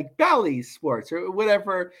something like Bally's Sports or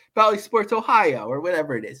whatever, Bally's Sports Ohio or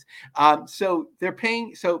whatever it is. So they're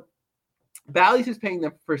paying. So Bally's is paying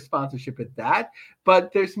them for sponsorship with that,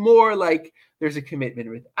 but there's more like there's a commitment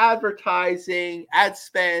with advertising, ad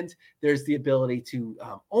spend. There's the ability to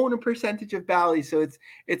own a percentage of Bally's. So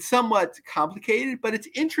it's somewhat complicated, but it's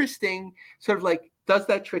interesting. Sort of like, does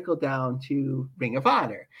that trickle down to Ring of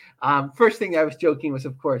Honor? First thing I was joking was,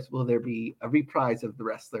 of course, will there be a reprise of the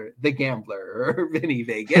wrestler, the Gambler, or Vinny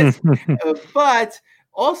Vegas? But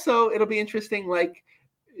also it'll be interesting, like,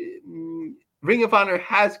 Ring of Honor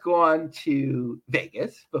has gone to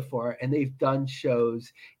Vegas before, and they've done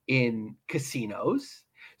shows in casinos.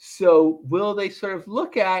 So will they sort of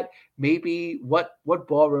look at maybe what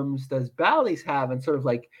ballrooms does Bally's have, and sort of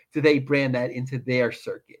like, do they brand that into their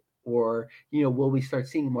circuit? Or, will we start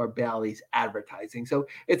seeing more Bally's advertising? So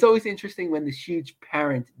it's always interesting when this huge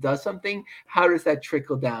parent does something. How does that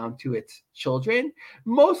trickle down to its children?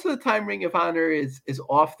 Most of the time, Ring of Honor is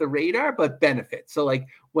off the radar, but benefits. So like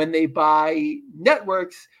when they buy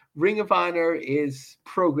networks, Ring of Honor is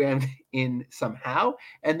programmed in somehow,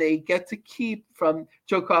 and they get to keep from,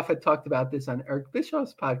 Joe Koff had talked about this on Eric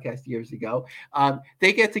Bischoff's podcast years ago,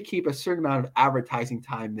 they get to keep a certain amount of advertising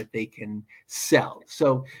time that they can sell.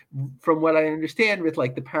 So from what I understand with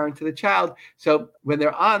like the parent to the child, so when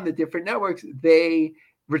they're on the different networks, they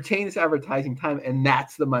retain this advertising time, and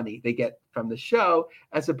that's the money they get from the show,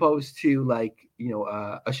 as opposed to like,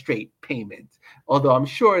 a straight payment. Although I'm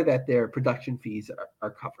sure that their production fees are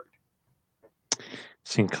covered.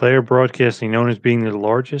 Sinclair Broadcasting, known as being the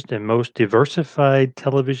largest and most diversified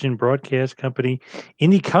television broadcast company in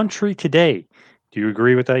the country today. Do you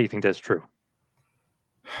agree with that? You think that's true?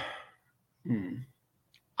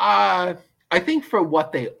 I think for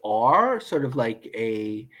what they are, sort of like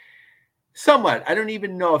a somewhat, I don't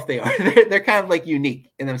even know if they are. They're kind of like unique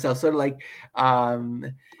in themselves. Sort of like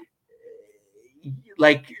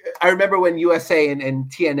I remember when USA and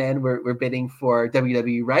TNN were bidding for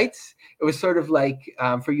WWE rights. It was sort of like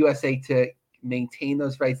for USA to maintain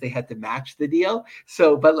those rights, they had to match the deal.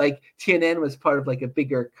 So, but like TNN was part of like a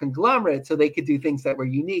bigger conglomerate, so they could do things that were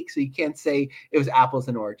unique. So you can't say it was apples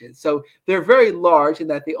and oranges. So they're very large in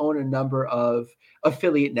that they own a number of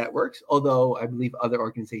affiliate networks, although I believe other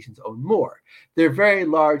organizations own more. They're very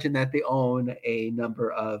large in that they own a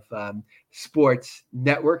number of sports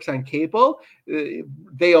networks on cable.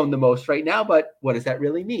 They own the most right now, but what does that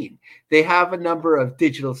really mean? They have a number of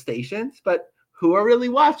digital stations, but who are really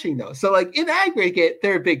watching those? So like in aggregate,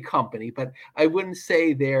 they're a big company, but I wouldn't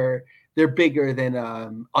say they're bigger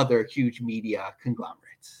than other huge media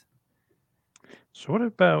conglomerates. So what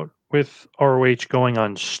about with ROH going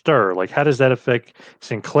on STIRR? Like, how does that affect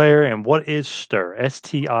Sinclair, and what is STIRR?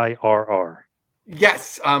 STIRR.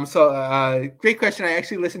 Yes. Great question. I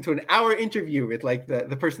actually listened to an hour interview with like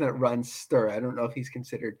the person that runs STIRR. I don't know if he's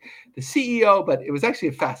considered the CEO, but it was actually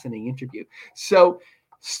a fascinating interview. So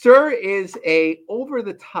STIRR is a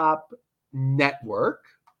over-the-top network.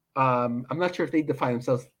 I'm not sure if they define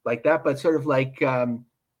themselves like that, but sort of like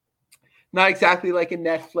not exactly like a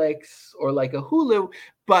Netflix or like a Hulu,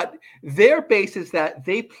 but their base is that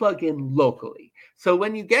they plug in locally. So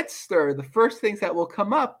when you get STIRR, the first things that will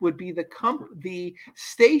come up would be the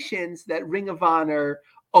stations that Ring of Honor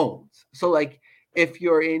owns. So like if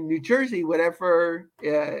you're in New Jersey, whatever,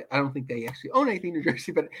 I don't think they actually own anything in New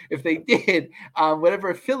Jersey, but if they did,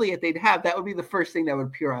 whatever affiliate they'd have, that would be the first thing that would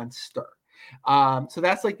appear on STIRR. So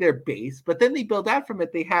that's like their base. But then they build out from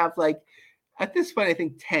it. They have like, at this point, I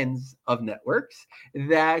think tens of networks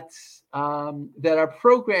that are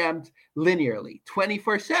programmed linearly,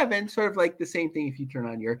 24/7, sort of like the same thing if you turn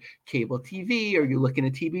on your cable TV or you look in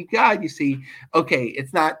a TV guide, you see, okay,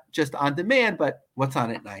 it's not just on demand, but what's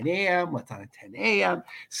on at 9 a.m., what's on at 10 a.m.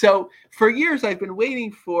 So for years, I've been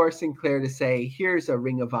waiting for Sinclair to say, here's a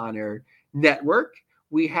Ring of Honor network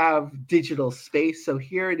we have digital space. So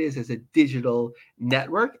here it is as a digital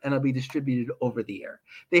network, and it'll be distributed over the air.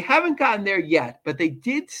 They haven't gotten there yet, but they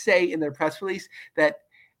did say in their press release that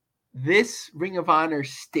this Ring of Honor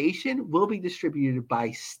station will be distributed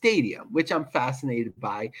by Stadium, which I'm fascinated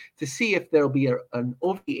by to see if there'll be an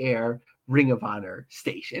over-the-air Ring of Honor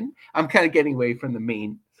station. I'm kind of getting away from the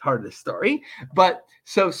main part of the story, but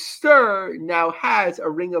so Stir now has a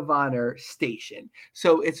Ring of Honor station.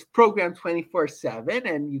 So it's programmed 24/7,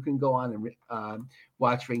 and you can go on and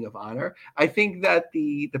watch Ring of Honor. I think that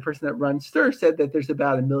the person that runs Stir said that there's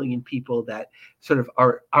about 1 million people that sort of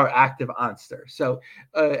are active on Stir. So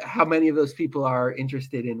how many of those people are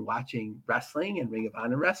interested in watching wrestling and Ring of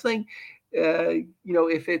Honor wrestling?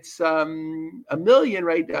 If it's 1 million,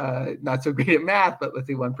 right? Not so great at math, but let's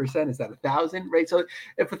say 1%, is that 1,000, right? So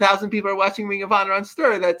if 1,000 people are watching Ring of Honor on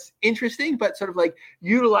Stir, that's interesting, but sort of like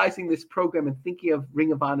utilizing this program and thinking of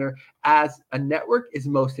Ring of Honor as a network is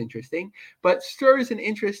most interesting. But Stir is an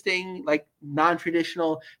interesting, like,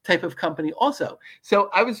 non-traditional type of company also. So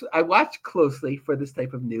I watched closely for this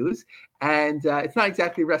type of news, and it's not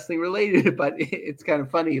exactly wrestling related, but it's kind of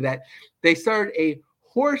funny that they started a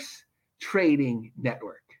horse trading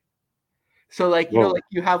network. So like, like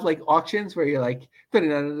you have like auctions where you're like,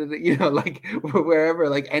 like wherever,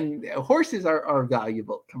 like, and horses are a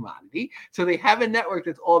valuable commodity. So they have a network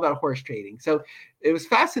that's all about horse trading. So it was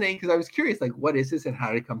fascinating because I was curious, like, what is this and how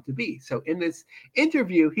did it come to be? So in this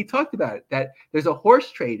interview, he talked about it, that there's a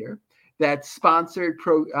horse trader that's sponsored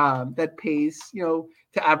that pays, to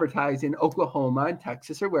advertise in Oklahoma and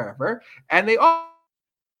Texas or wherever. And they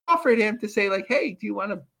offered him to say like, hey, do you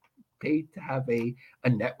want to pay to have a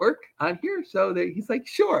network on here? So he's like,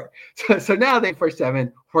 sure. So now they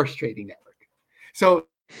 24/7 horse trading network. So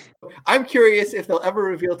I'm curious if they'll ever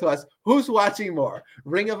reveal to us who's watching more,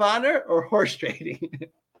 Ring of Honor or horse trading.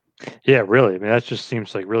 Yeah, really. I mean, that just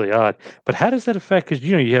seems like really odd. But how does that affect? Because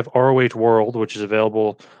you have ROH World, which is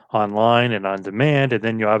available online and on demand, and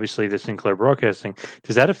then you obviously the Sinclair Broadcasting.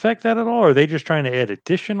 Does that affect that at all? Or are they just trying to add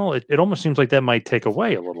additional? It almost seems like that might take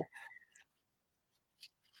away a little.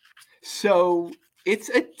 So it's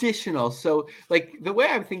additional. So like the way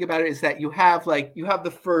I would think about it is that you have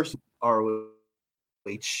the first ROH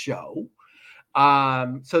show.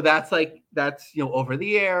 So that's over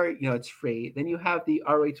the air, it's free. Then you have the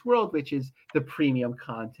ROH World, which is the premium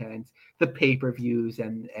content, the pay-per-views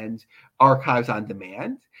and archives on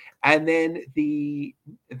demand. And then the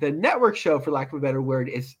network show, for lack of a better word,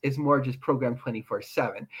 is more just programmed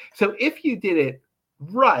 24/7. So if you did it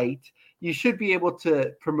right, you should be able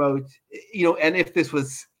to promote, and if this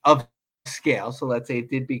was of scale, so let's say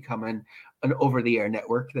it did become an over-the-air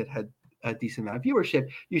network that had a decent amount of viewership,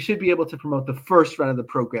 you should be able to promote the first run of the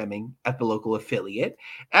programming at the local affiliate,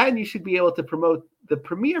 and you should be able to promote the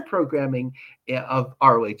premiere programming of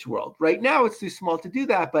ROH World. Right now, it's too small to do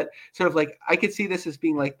that, but sort of like I could see this as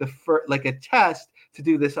being like like a test to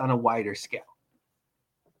do this on a wider scale.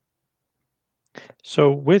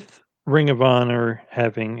 So with Ring of Honor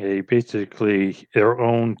having basically their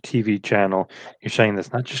own TV channel, you're saying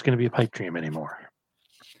that's not just going to be a pipe dream anymore.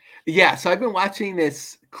 Yeah, so I've been watching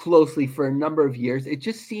this closely for a number of years. It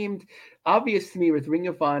just seemed obvious to me with Ring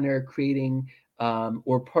of Honor creating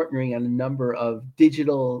or partnering on a number of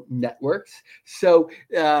digital networks. So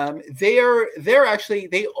they're actually,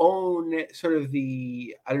 they own sort of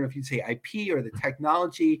the, I don't know if you'd say IP or the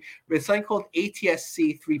technology, but it's something called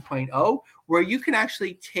ATSC 3.0, where you can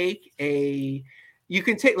actually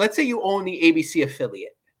let's say you own the ABC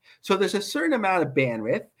affiliate. So there's a certain amount of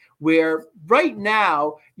bandwidth where right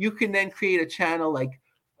now you can then create a channel like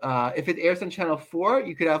if it airs on channel 4,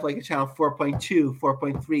 you could have like a channel 4.2,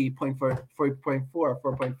 4.3, 4.4,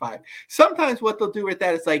 4.5. Sometimes what they'll do with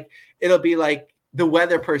that is like, it'll be like the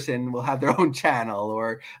weather person will have their own channel,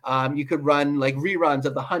 or you could run like reruns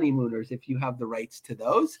of the Honeymooners if you have the rights to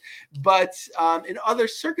those. But in other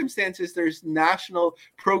circumstances, there's national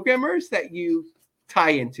programmers that you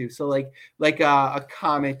tie into. So like a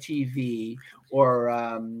Comet TV or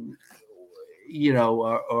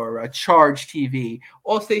or a Charge TV,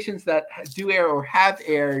 all stations that do air or have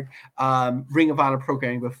aired Ring of Honor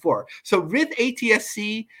programming before. So with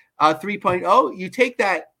ATSC 3.0, you take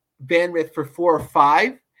that bandwidth for 4 or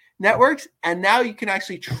 5 networks, and now you can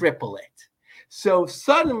actually triple it. So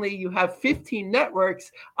suddenly you have 15 networks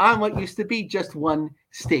on what used to be just one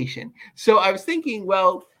station. So I was thinking,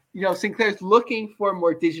 well, Sinclair's looking for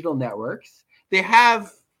more digital networks. They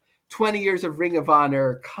have 20 years of Ring of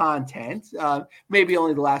Honor content. Maybe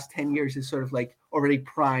only the last 10 years is sort of like already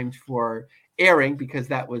primed for airing because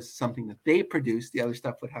that was something that they produced. The other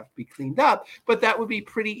stuff would have to be cleaned up, but that would be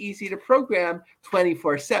pretty easy to program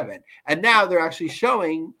 24/7. And now they're actually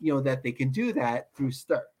showing, that they can do that through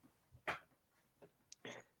Stir.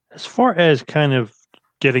 As far as kind of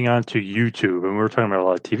getting onto YouTube, and we're talking about a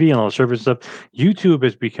lot of TV and all the service stuff, YouTube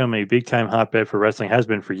has become a big time hotbed for wrestling, has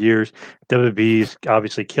been for years. WWE is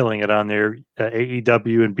obviously killing it on there.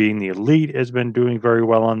 AEW and Being the Elite has been doing very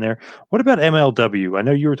well on there. What about MLW? I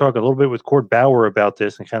know you were talking a little bit with Cord Bauer about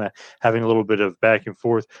this and kind of having a little bit of back and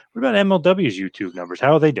forth. What about MLW's YouTube numbers?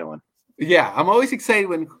 How are they doing? Yeah, I'm always excited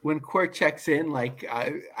when Court checks in. Like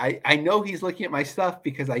I know he's looking at my stuff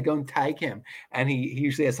because I don't tag him, and he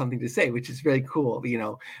usually has something to say, which is very cool.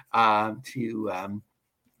 To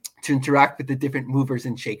interact with the different movers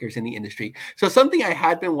and shakers in the industry. So something I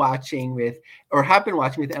have been watching with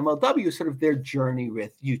MLW is sort of their journey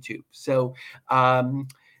with YouTube. So at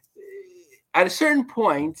a certain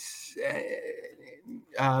point,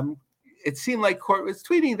 it seemed like Court was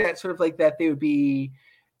tweeting that sort of like that they would be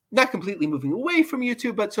not completely moving away from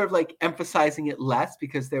YouTube, but sort of like emphasizing it less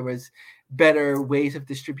because there was better ways of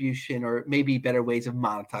distribution or maybe better ways of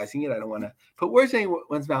monetizing it. I don't want to put words in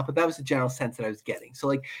anyone's mouth, but that was the general sense that I was getting. So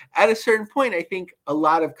like at a certain point, I think a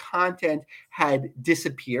lot of content had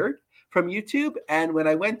disappeared from YouTube. And when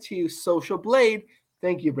I went to Social Blade,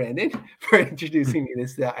 thank you, Brandon, for introducing me to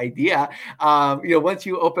this idea. Once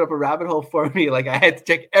you open up a rabbit hole for me, like I had to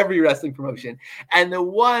check every wrestling promotion. And the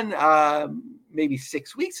one maybe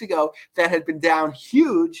 6 weeks ago that had been down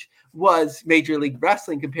huge was Major League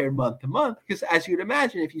Wrestling compared month to month. Because as you'd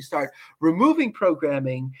imagine, if you start removing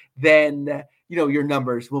programming, then your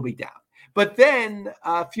numbers will be down. But then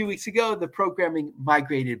a few weeks ago, the programming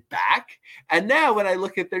migrated back. And now when I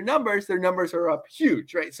look at their numbers are up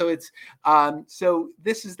huge, right? So it's so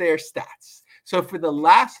this is their stats. So for the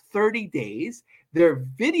last 30 days, their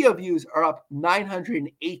video views are up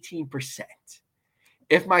 918%.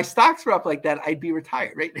 If my stocks were up like that, I'd be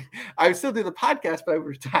retired, right? I would still do the podcast, but I would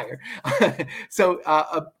retire. So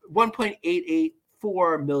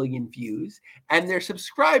 1.884 million views, and their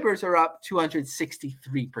subscribers are up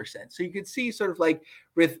 263%. So you can see sort of like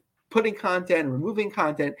with putting content and removing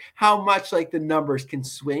content, how much like the numbers can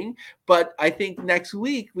swing. But I think next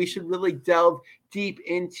week we should really delve deep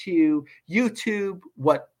into YouTube,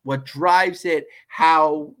 what drives it,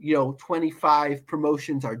 how 25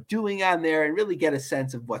 promotions are doing on there, and really get a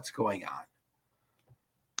sense of what's going on.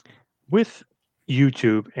 With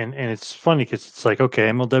YouTube, and it's funny because it's like, okay,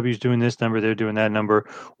 MLW is doing this number, they're doing that number.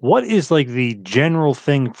 What is like the general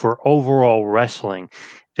thing for overall wrestling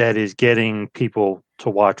that is getting people to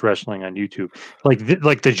watch wrestling on YouTube? Like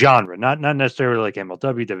the genre, not necessarily like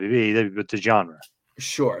MLW, WWE, but the genre.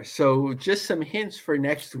 Sure. So just some hints for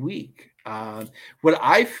next week. What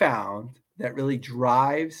I found that really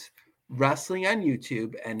drives wrestling on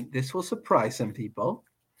YouTube, and this will surprise some people,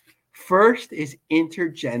 first is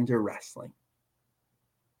intergender wrestling.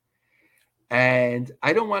 And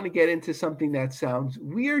I don't want to get into something that sounds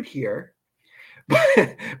weird here,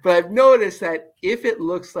 but I've noticed that if it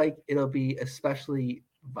looks like it'll be especially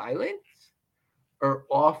violent or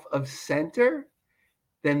off of center,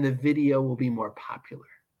 then the video will be more popular.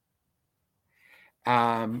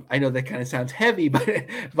 I know that kind of sounds heavy,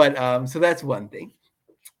 but so that's one thing.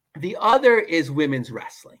 The other is women's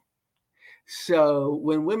wrestling. So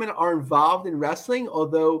when women are involved in wrestling,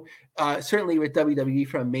 although certainly with WWE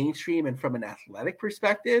from a mainstream and from an athletic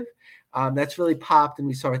perspective, that's really popped, and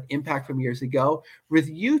we saw with Impact from years ago. With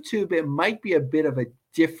YouTube, it might be a bit of a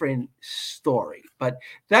different story, but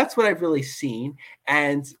that's what I've really seen.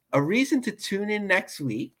 And a reason to tune in next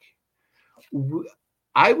week, we'll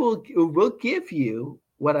give you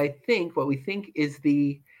what we think is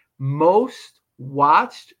the most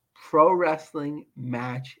watched pro wrestling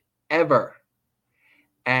match ever.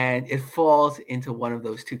 And it falls into one of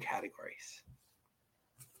those two categories.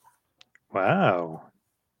 Wow.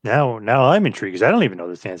 Now I'm intrigued because I don't even know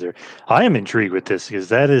this answer. I am intrigued with this because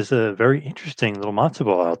that is a very interesting little matzo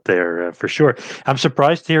ball out there for sure. I'm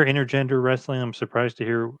surprised to hear intergender wrestling. I'm surprised to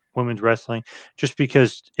hear women's wrestling, just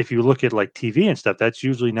because if you look at like TV and stuff, that's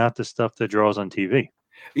usually not the stuff that draws on TV.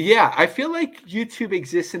 Yeah, I feel like YouTube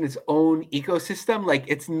exists in its own ecosystem. Like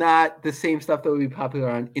it's not the same stuff that would be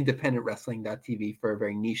popular on independent wrestling.tv for a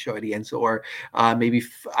very niche audience, or maybe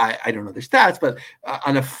I don't know their stats, but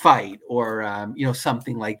on a fight or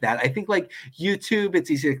something like that. I think like YouTube,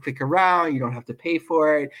 it's easy to click around. You don't have to pay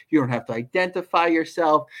for it. You don't have to identify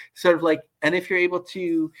yourself. Sort of like, and if you're able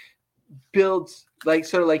to build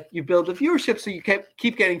you build the viewership, so you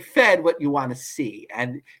keep getting fed what you want to see,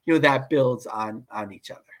 and that builds on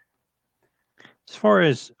each other. As far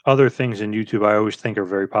as other things in YouTube, I always think are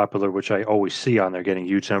very popular, which I always see on there getting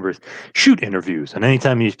huge numbers, shoot interviews. And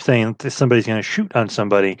anytime you're saying that somebody's going to shoot on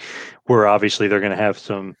somebody, where obviously they're going to have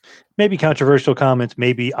some maybe controversial comments,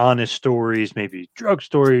 maybe honest stories, maybe drug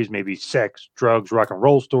stories, maybe sex, drugs, rock and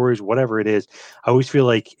roll stories, whatever it is. I always feel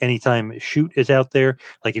like anytime shoot is out there,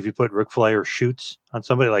 like if you put Ric Flair shoots on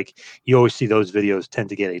somebody, like you always see those videos tend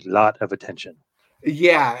to get a lot of attention.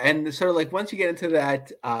 Yeah, and sort of like once you get into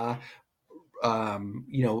that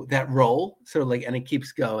that role sort of like, and it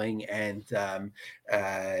keeps going, and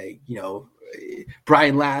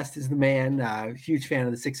Brian Last is the man, huge fan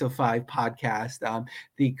of the 605 podcast,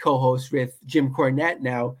 the co-host with Jim Cornette.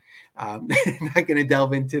 Now not going to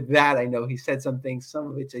delve into that. I know he said some things, some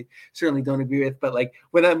of which I certainly don't agree with, but like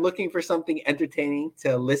when I'm looking for something entertaining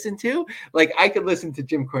to listen to, like I could listen to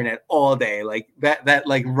Jim Cornette all day, like that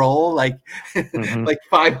like role, like like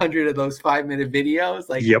 500 of those 5-minute videos,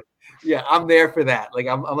 like yep. Yeah, I'm there for that. Like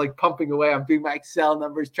I'm like pumping away. I'm doing my Excel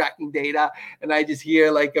numbers, tracking data, and I just hear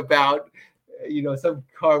like about some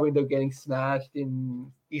car window getting smashed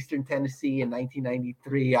in Eastern Tennessee in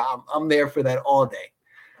 1993. I'm there for that all day.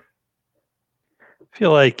 I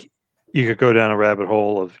feel like you could go down a rabbit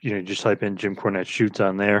hole of just type in Jim Cornette shoots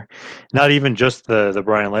on there. Not even just the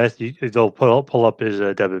Brian Last. They'll pull up his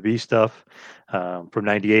WWE stuff from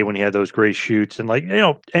 '98 when he had those great shoots, and like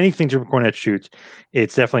anything Jim Cornette shoots,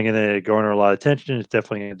 it's definitely going to garner a lot of attention. It's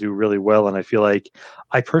definitely going to do really well, and I feel like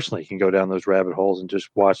I personally can go down those rabbit holes and just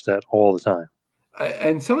watch that all the time.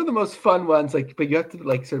 And some of the most fun ones, like, but you have to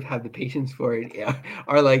like sort of have the patience for it,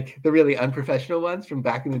 are like the really unprofessional ones from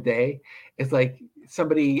back in the day. It's like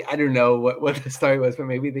somebody, I don't know what the story was, but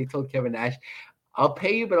maybe they told Kevin Nash, I'll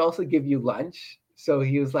pay you, but also give you lunch. So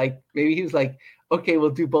he was like, okay, we'll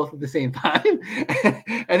do both at the same time.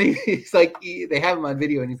 And he's like, they have him on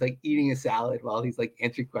video and he's like eating a salad while he's like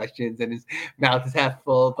answering questions and his mouth is half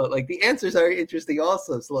full. But like the answers are interesting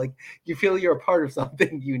also. So like you feel you're a part of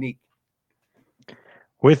something unique.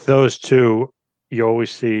 With those two, you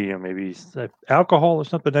always see maybe alcohol or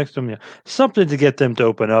something next to them, something to get them to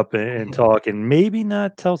open up and talk, and maybe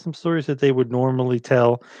not tell some stories that they would normally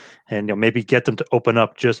tell, and maybe get them to open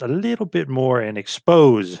up just a little bit more and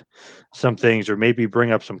expose some things, or maybe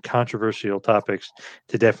bring up some controversial topics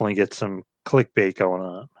to definitely get some clickbait going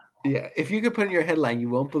on. Yeah, if you could put in your headline, you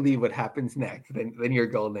won't believe what happens next, then you're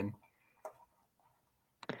golden.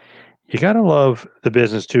 You gotta love the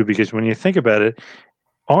business too, because when you think about it,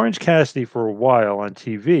 Orange Cassidy for a while on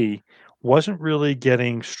TV wasn't really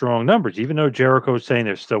getting strong numbers, even though Jericho was saying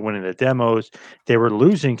they're still winning the demos. They were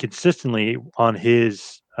losing consistently on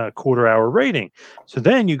his quarter-hour rating. So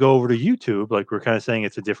then you go over to YouTube, like we're kind of saying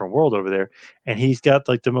it's a different world over there, and he's got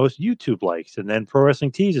like the most YouTube likes. And then Pro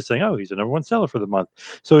Wrestling Tees is saying, oh, he's the number one seller for the month.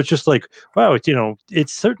 So it's just like, wow,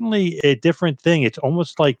 it's certainly a different thing. It's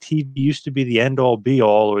almost like TV used to be the end-all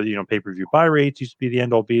be-all, or pay-per-view buy rates used to be the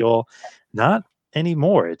end-all be-all. Not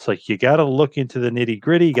anymore. It's like you got to look into the nitty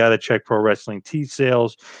gritty. You got to check Pro Wrestling Tee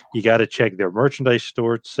sales. You got to check their merchandise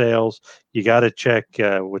store sales. You got to check,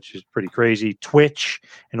 which is pretty crazy, Twitch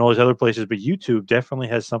and all these other places. But YouTube definitely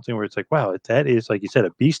has something where it's like, wow, that is, like you said,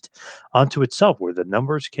 a beast unto itself, where the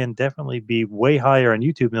numbers can definitely be way higher on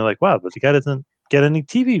YouTube. And they're like, wow, but the guy doesn't get any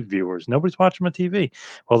TV viewers. Nobody's watching him on TV.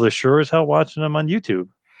 Well, they're sure as hell watching them on YouTube.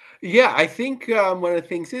 Yeah, I think one of the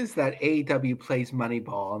things is that AEW plays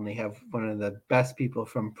Moneyball, and they have one of the best people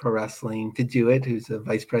from pro wrestling to do it, who's the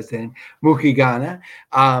vice president, Mookie Ghana,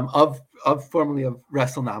 of formerly of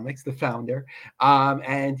WrestleNomics, the founder.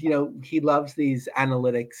 And he loves these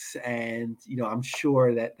analytics, and I'm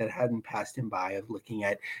sure that hadn't passed him by, of looking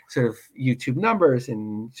at sort of YouTube numbers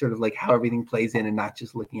and sort of like how everything plays in, and not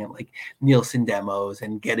just looking at like Nielsen demos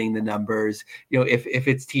and getting the numbers. If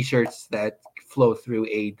it's t-shirts that flow through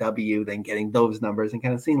AEW, then getting those numbers and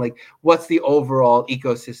kind of seeing like what's the overall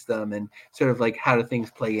ecosystem, and sort of like how do things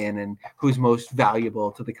play in, and who's most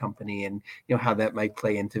valuable to the company, and how that might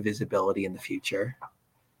play into visibility in the future.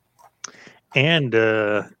 And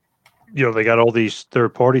they got all these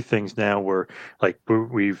third party things now, where like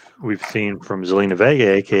we've seen from Zelina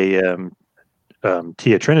Vega, aka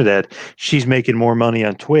Tia Trinidad, she's making more money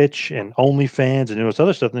on Twitch and OnlyFans and those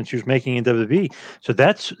other stuff than she was making in WWE. So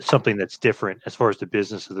that's something that's different as far as the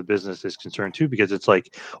business of the business is concerned too, because it's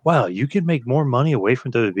like, wow, you can make more money away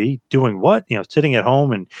from WWE doing what? Sitting at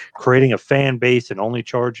home and creating a fan base and only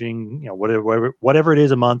charging, whatever it is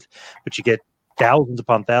a month, but you get thousands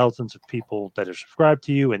upon thousands of people that are subscribed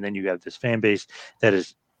to you, and then you have this fan base that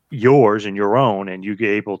is yours and your own, and you get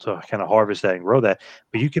able to kind of harvest that and grow that,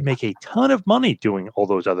 but you can make a ton of money doing all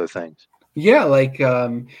those other things. Yeah, like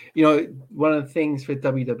one of the things for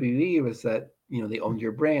WWE was that they own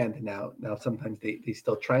your brand. Now sometimes they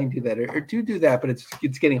still try and do that or do that, but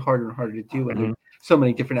it's getting harder and harder to do. And there's so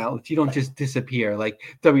many different outlets. You don't just disappear. Like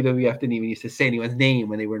WWF didn't even used to say anyone's name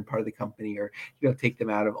when they weren't part of the company, or take them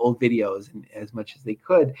out of old videos and as much as they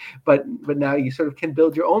could. But now you sort of can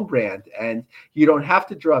build your own brand, and you don't have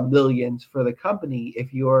to draw millions for the company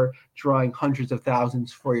if you're drawing hundreds of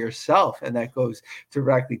thousands for yourself, and that goes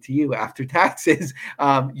directly to you after taxes.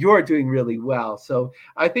 You're doing really well. So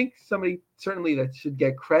I think somebody certainly that should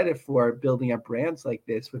get credit for building up brands like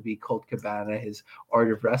this would be Colt Cabana, his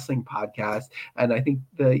Art of Wrestling podcast. And I think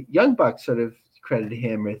the Young Bucks sort of credited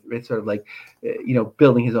him with sort of like,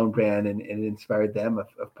 building his own brand, and it inspired them of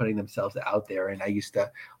putting themselves out there. And I used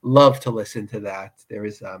to love to listen to that. There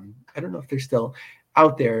is, I don't know if they're still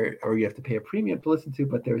out there or you have to pay a premium to listen to,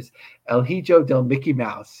 but there's El Hijo del Mickey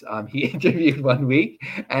Mouse. He interviewed one week,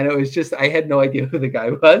 and it was just, I had no idea who the guy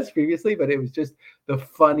was previously, but it was just the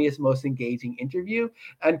funniest, most engaging interview.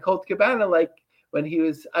 And Colt Cabana, like when he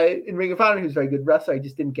was in Ring of Honor, he was a very good wrestler. I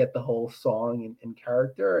just didn't get the whole song and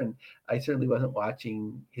character, and I certainly wasn't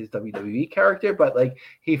watching his WWE character, but like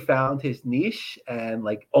he found his niche and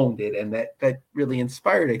like owned it, and that really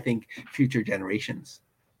inspired, I think, future generations.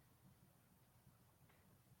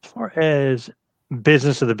 As far as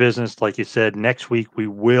business of the business, like you said, next week we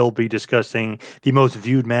will be discussing the most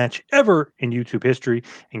viewed match ever in YouTube history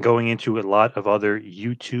and going into a lot of other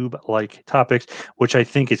YouTube-like topics, which I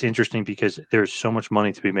think is interesting because there's so much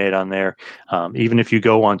money to be made on there. Even if you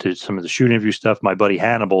go onto some of the shoot interview stuff, my buddy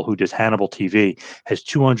Hannibal, who does Hannibal TV, has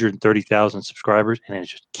 230,000 subscribers and is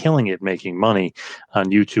just killing it making money on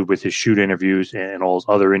YouTube with his shoot interviews and all his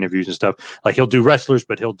other interviews and stuff. Like he'll do wrestlers,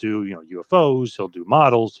 but he'll do UFOs, he'll do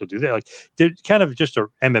models, he'll do that. Like they're kind of just a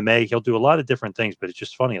MMA. He'll do a lot of different things, but it's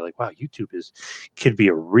just funny. Like, wow, YouTube could be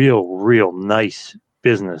a real nice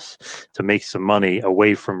business to make some money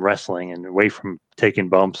away from wrestling and away from taking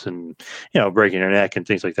bumps and breaking your neck and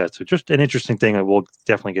things like that. So just an interesting thing that we'll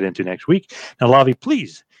definitely get into next week. Now, Lavi,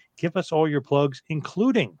 please give us all your plugs,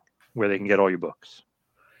 including where they can get all your books.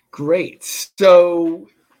 Great. So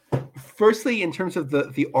firstly, in terms of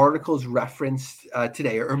the articles referenced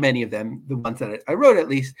today, or many of them, the ones that I wrote at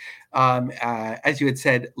least, as you had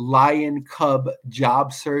said,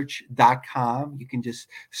 lioncubjobsearch.com. You can just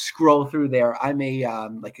scroll through there. I'm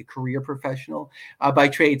like a career professional by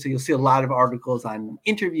trade, so you'll see a lot of articles on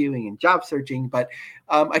interviewing and job searching, but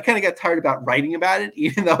I kind of got tired about writing about it,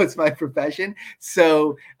 even though it's my profession.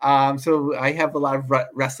 So I have a lot of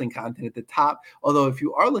wrestling content at the top. Although if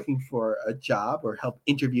you are looking for a job or help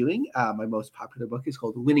interviewing, my most popular book is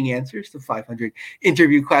called Winning Answers to 500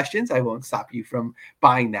 Interview Questions. I won't stop you from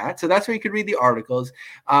buying that. So that's where you can read the articles.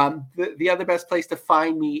 The other best place to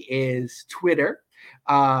find me is Twitter,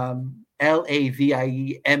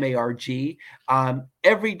 LAVIEMARG.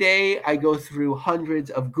 Every day I go through hundreds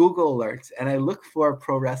of Google alerts and I look for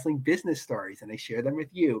pro wrestling business stories and I share them with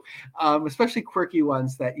you, especially quirky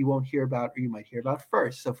ones that you won't hear about or you might hear about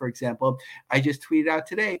first. So for example, I just tweeted out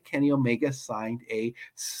today, Kenny Omega signed a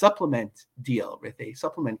supplement deal with a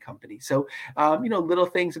supplement company. So, little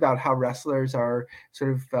things about how wrestlers are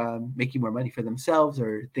sort of making more money for themselves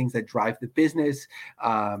or things that drive the business.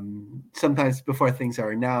 Sometimes before things are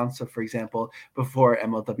announced. So for example, before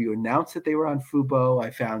MLW announced that they were on Fubo, I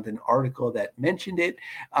found an article that mentioned it,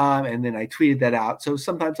 and then I tweeted that out. So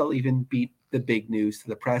sometimes I'll even beat the big news to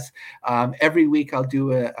the press. Every week I'll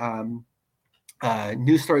do a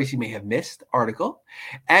news stories you may have missed article.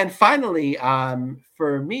 And finally,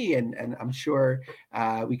 for me, and I'm sure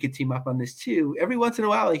we could team up on this too, every once in a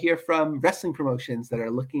while I hear from wrestling promotions that are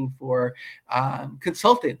looking for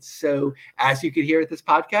consultants. So as you could hear at this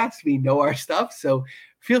podcast, we know our stuff. So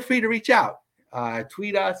feel free to reach out.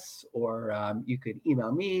 Tweet us, or you could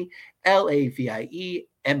email me,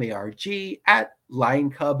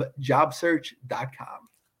 LAVIEMARG@lioncubjobsearch.com.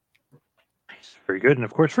 Very good. And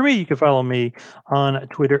of course, for me, you can follow me on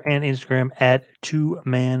Twitter and Instagram at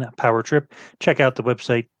 2manpowertrip. Check out the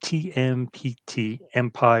website,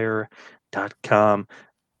 tmptempire.com.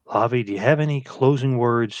 Lavi, do you have any closing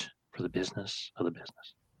words for the business of the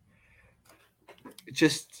business?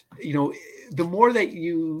 Just, the more that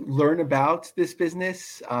you learn about this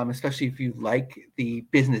business, especially if you like the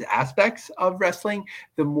business aspects of wrestling,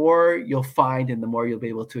 the more you'll find and the more you'll be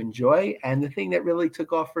able to enjoy. And the thing that really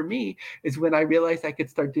took off for me is when I realized I could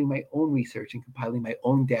start doing my own research and compiling my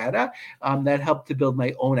own data. That helped to build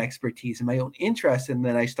my own expertise and my own interest. And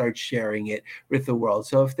then I started sharing it with the world.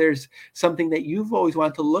 So if there's something that you've always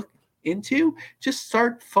wanted to look into, just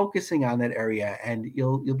start focusing on that area, and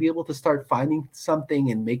you'll be able to start finding something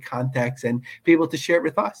and make contacts and be able to share it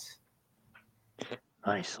with us.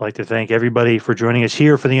 Nice. I'd like to thank everybody for joining us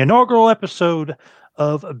here for the inaugural episode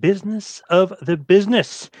of Business of the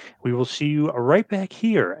Business. We will see you right back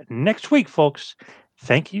here next week, folks.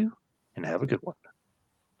 Thank you and have a good one.